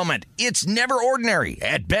 whatever the moment, it's never ordinary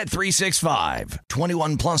at Bet365.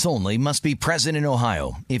 21 plus only. Must be present in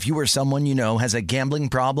Ohio. If you or someone you know has a gambling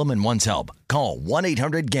problem and wants help, call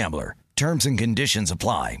 1-800-GAMBLER. Terms and conditions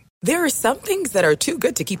apply. There are some things that are too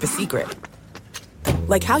good to keep a secret.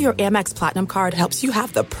 Like how your Amex Platinum card helps you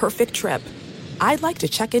have the perfect trip. I'd like to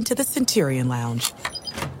check into the Centurion Lounge.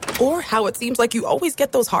 Or how it seems like you always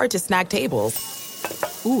get those hard-to-snag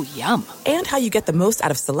tables. Ooh, yum. And how you get the most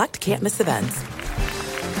out of select can't-miss events.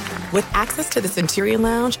 With access to the Centurion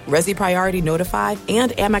Lounge, Resi Priority Notified,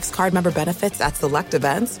 and Amex card member benefits at select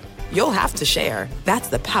events, you'll have to share. That's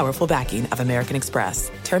the powerful backing of American Express.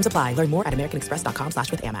 Terms apply. Learn more at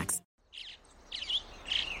americanexpress.com/withAmex.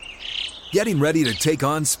 Getting ready to take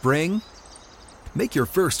on spring? Make your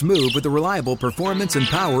first move with the reliable performance and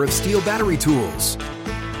power of Steel battery tools.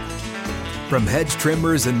 From hedge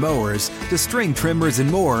trimmers and mowers to string trimmers and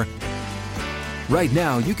more, right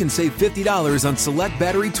now you can save $50 on select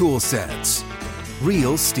battery tool sets.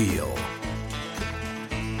 Real Steel.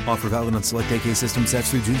 Offer valid on select AK system sets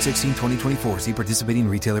through June 16, 2024. See participating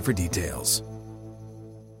retailer for details.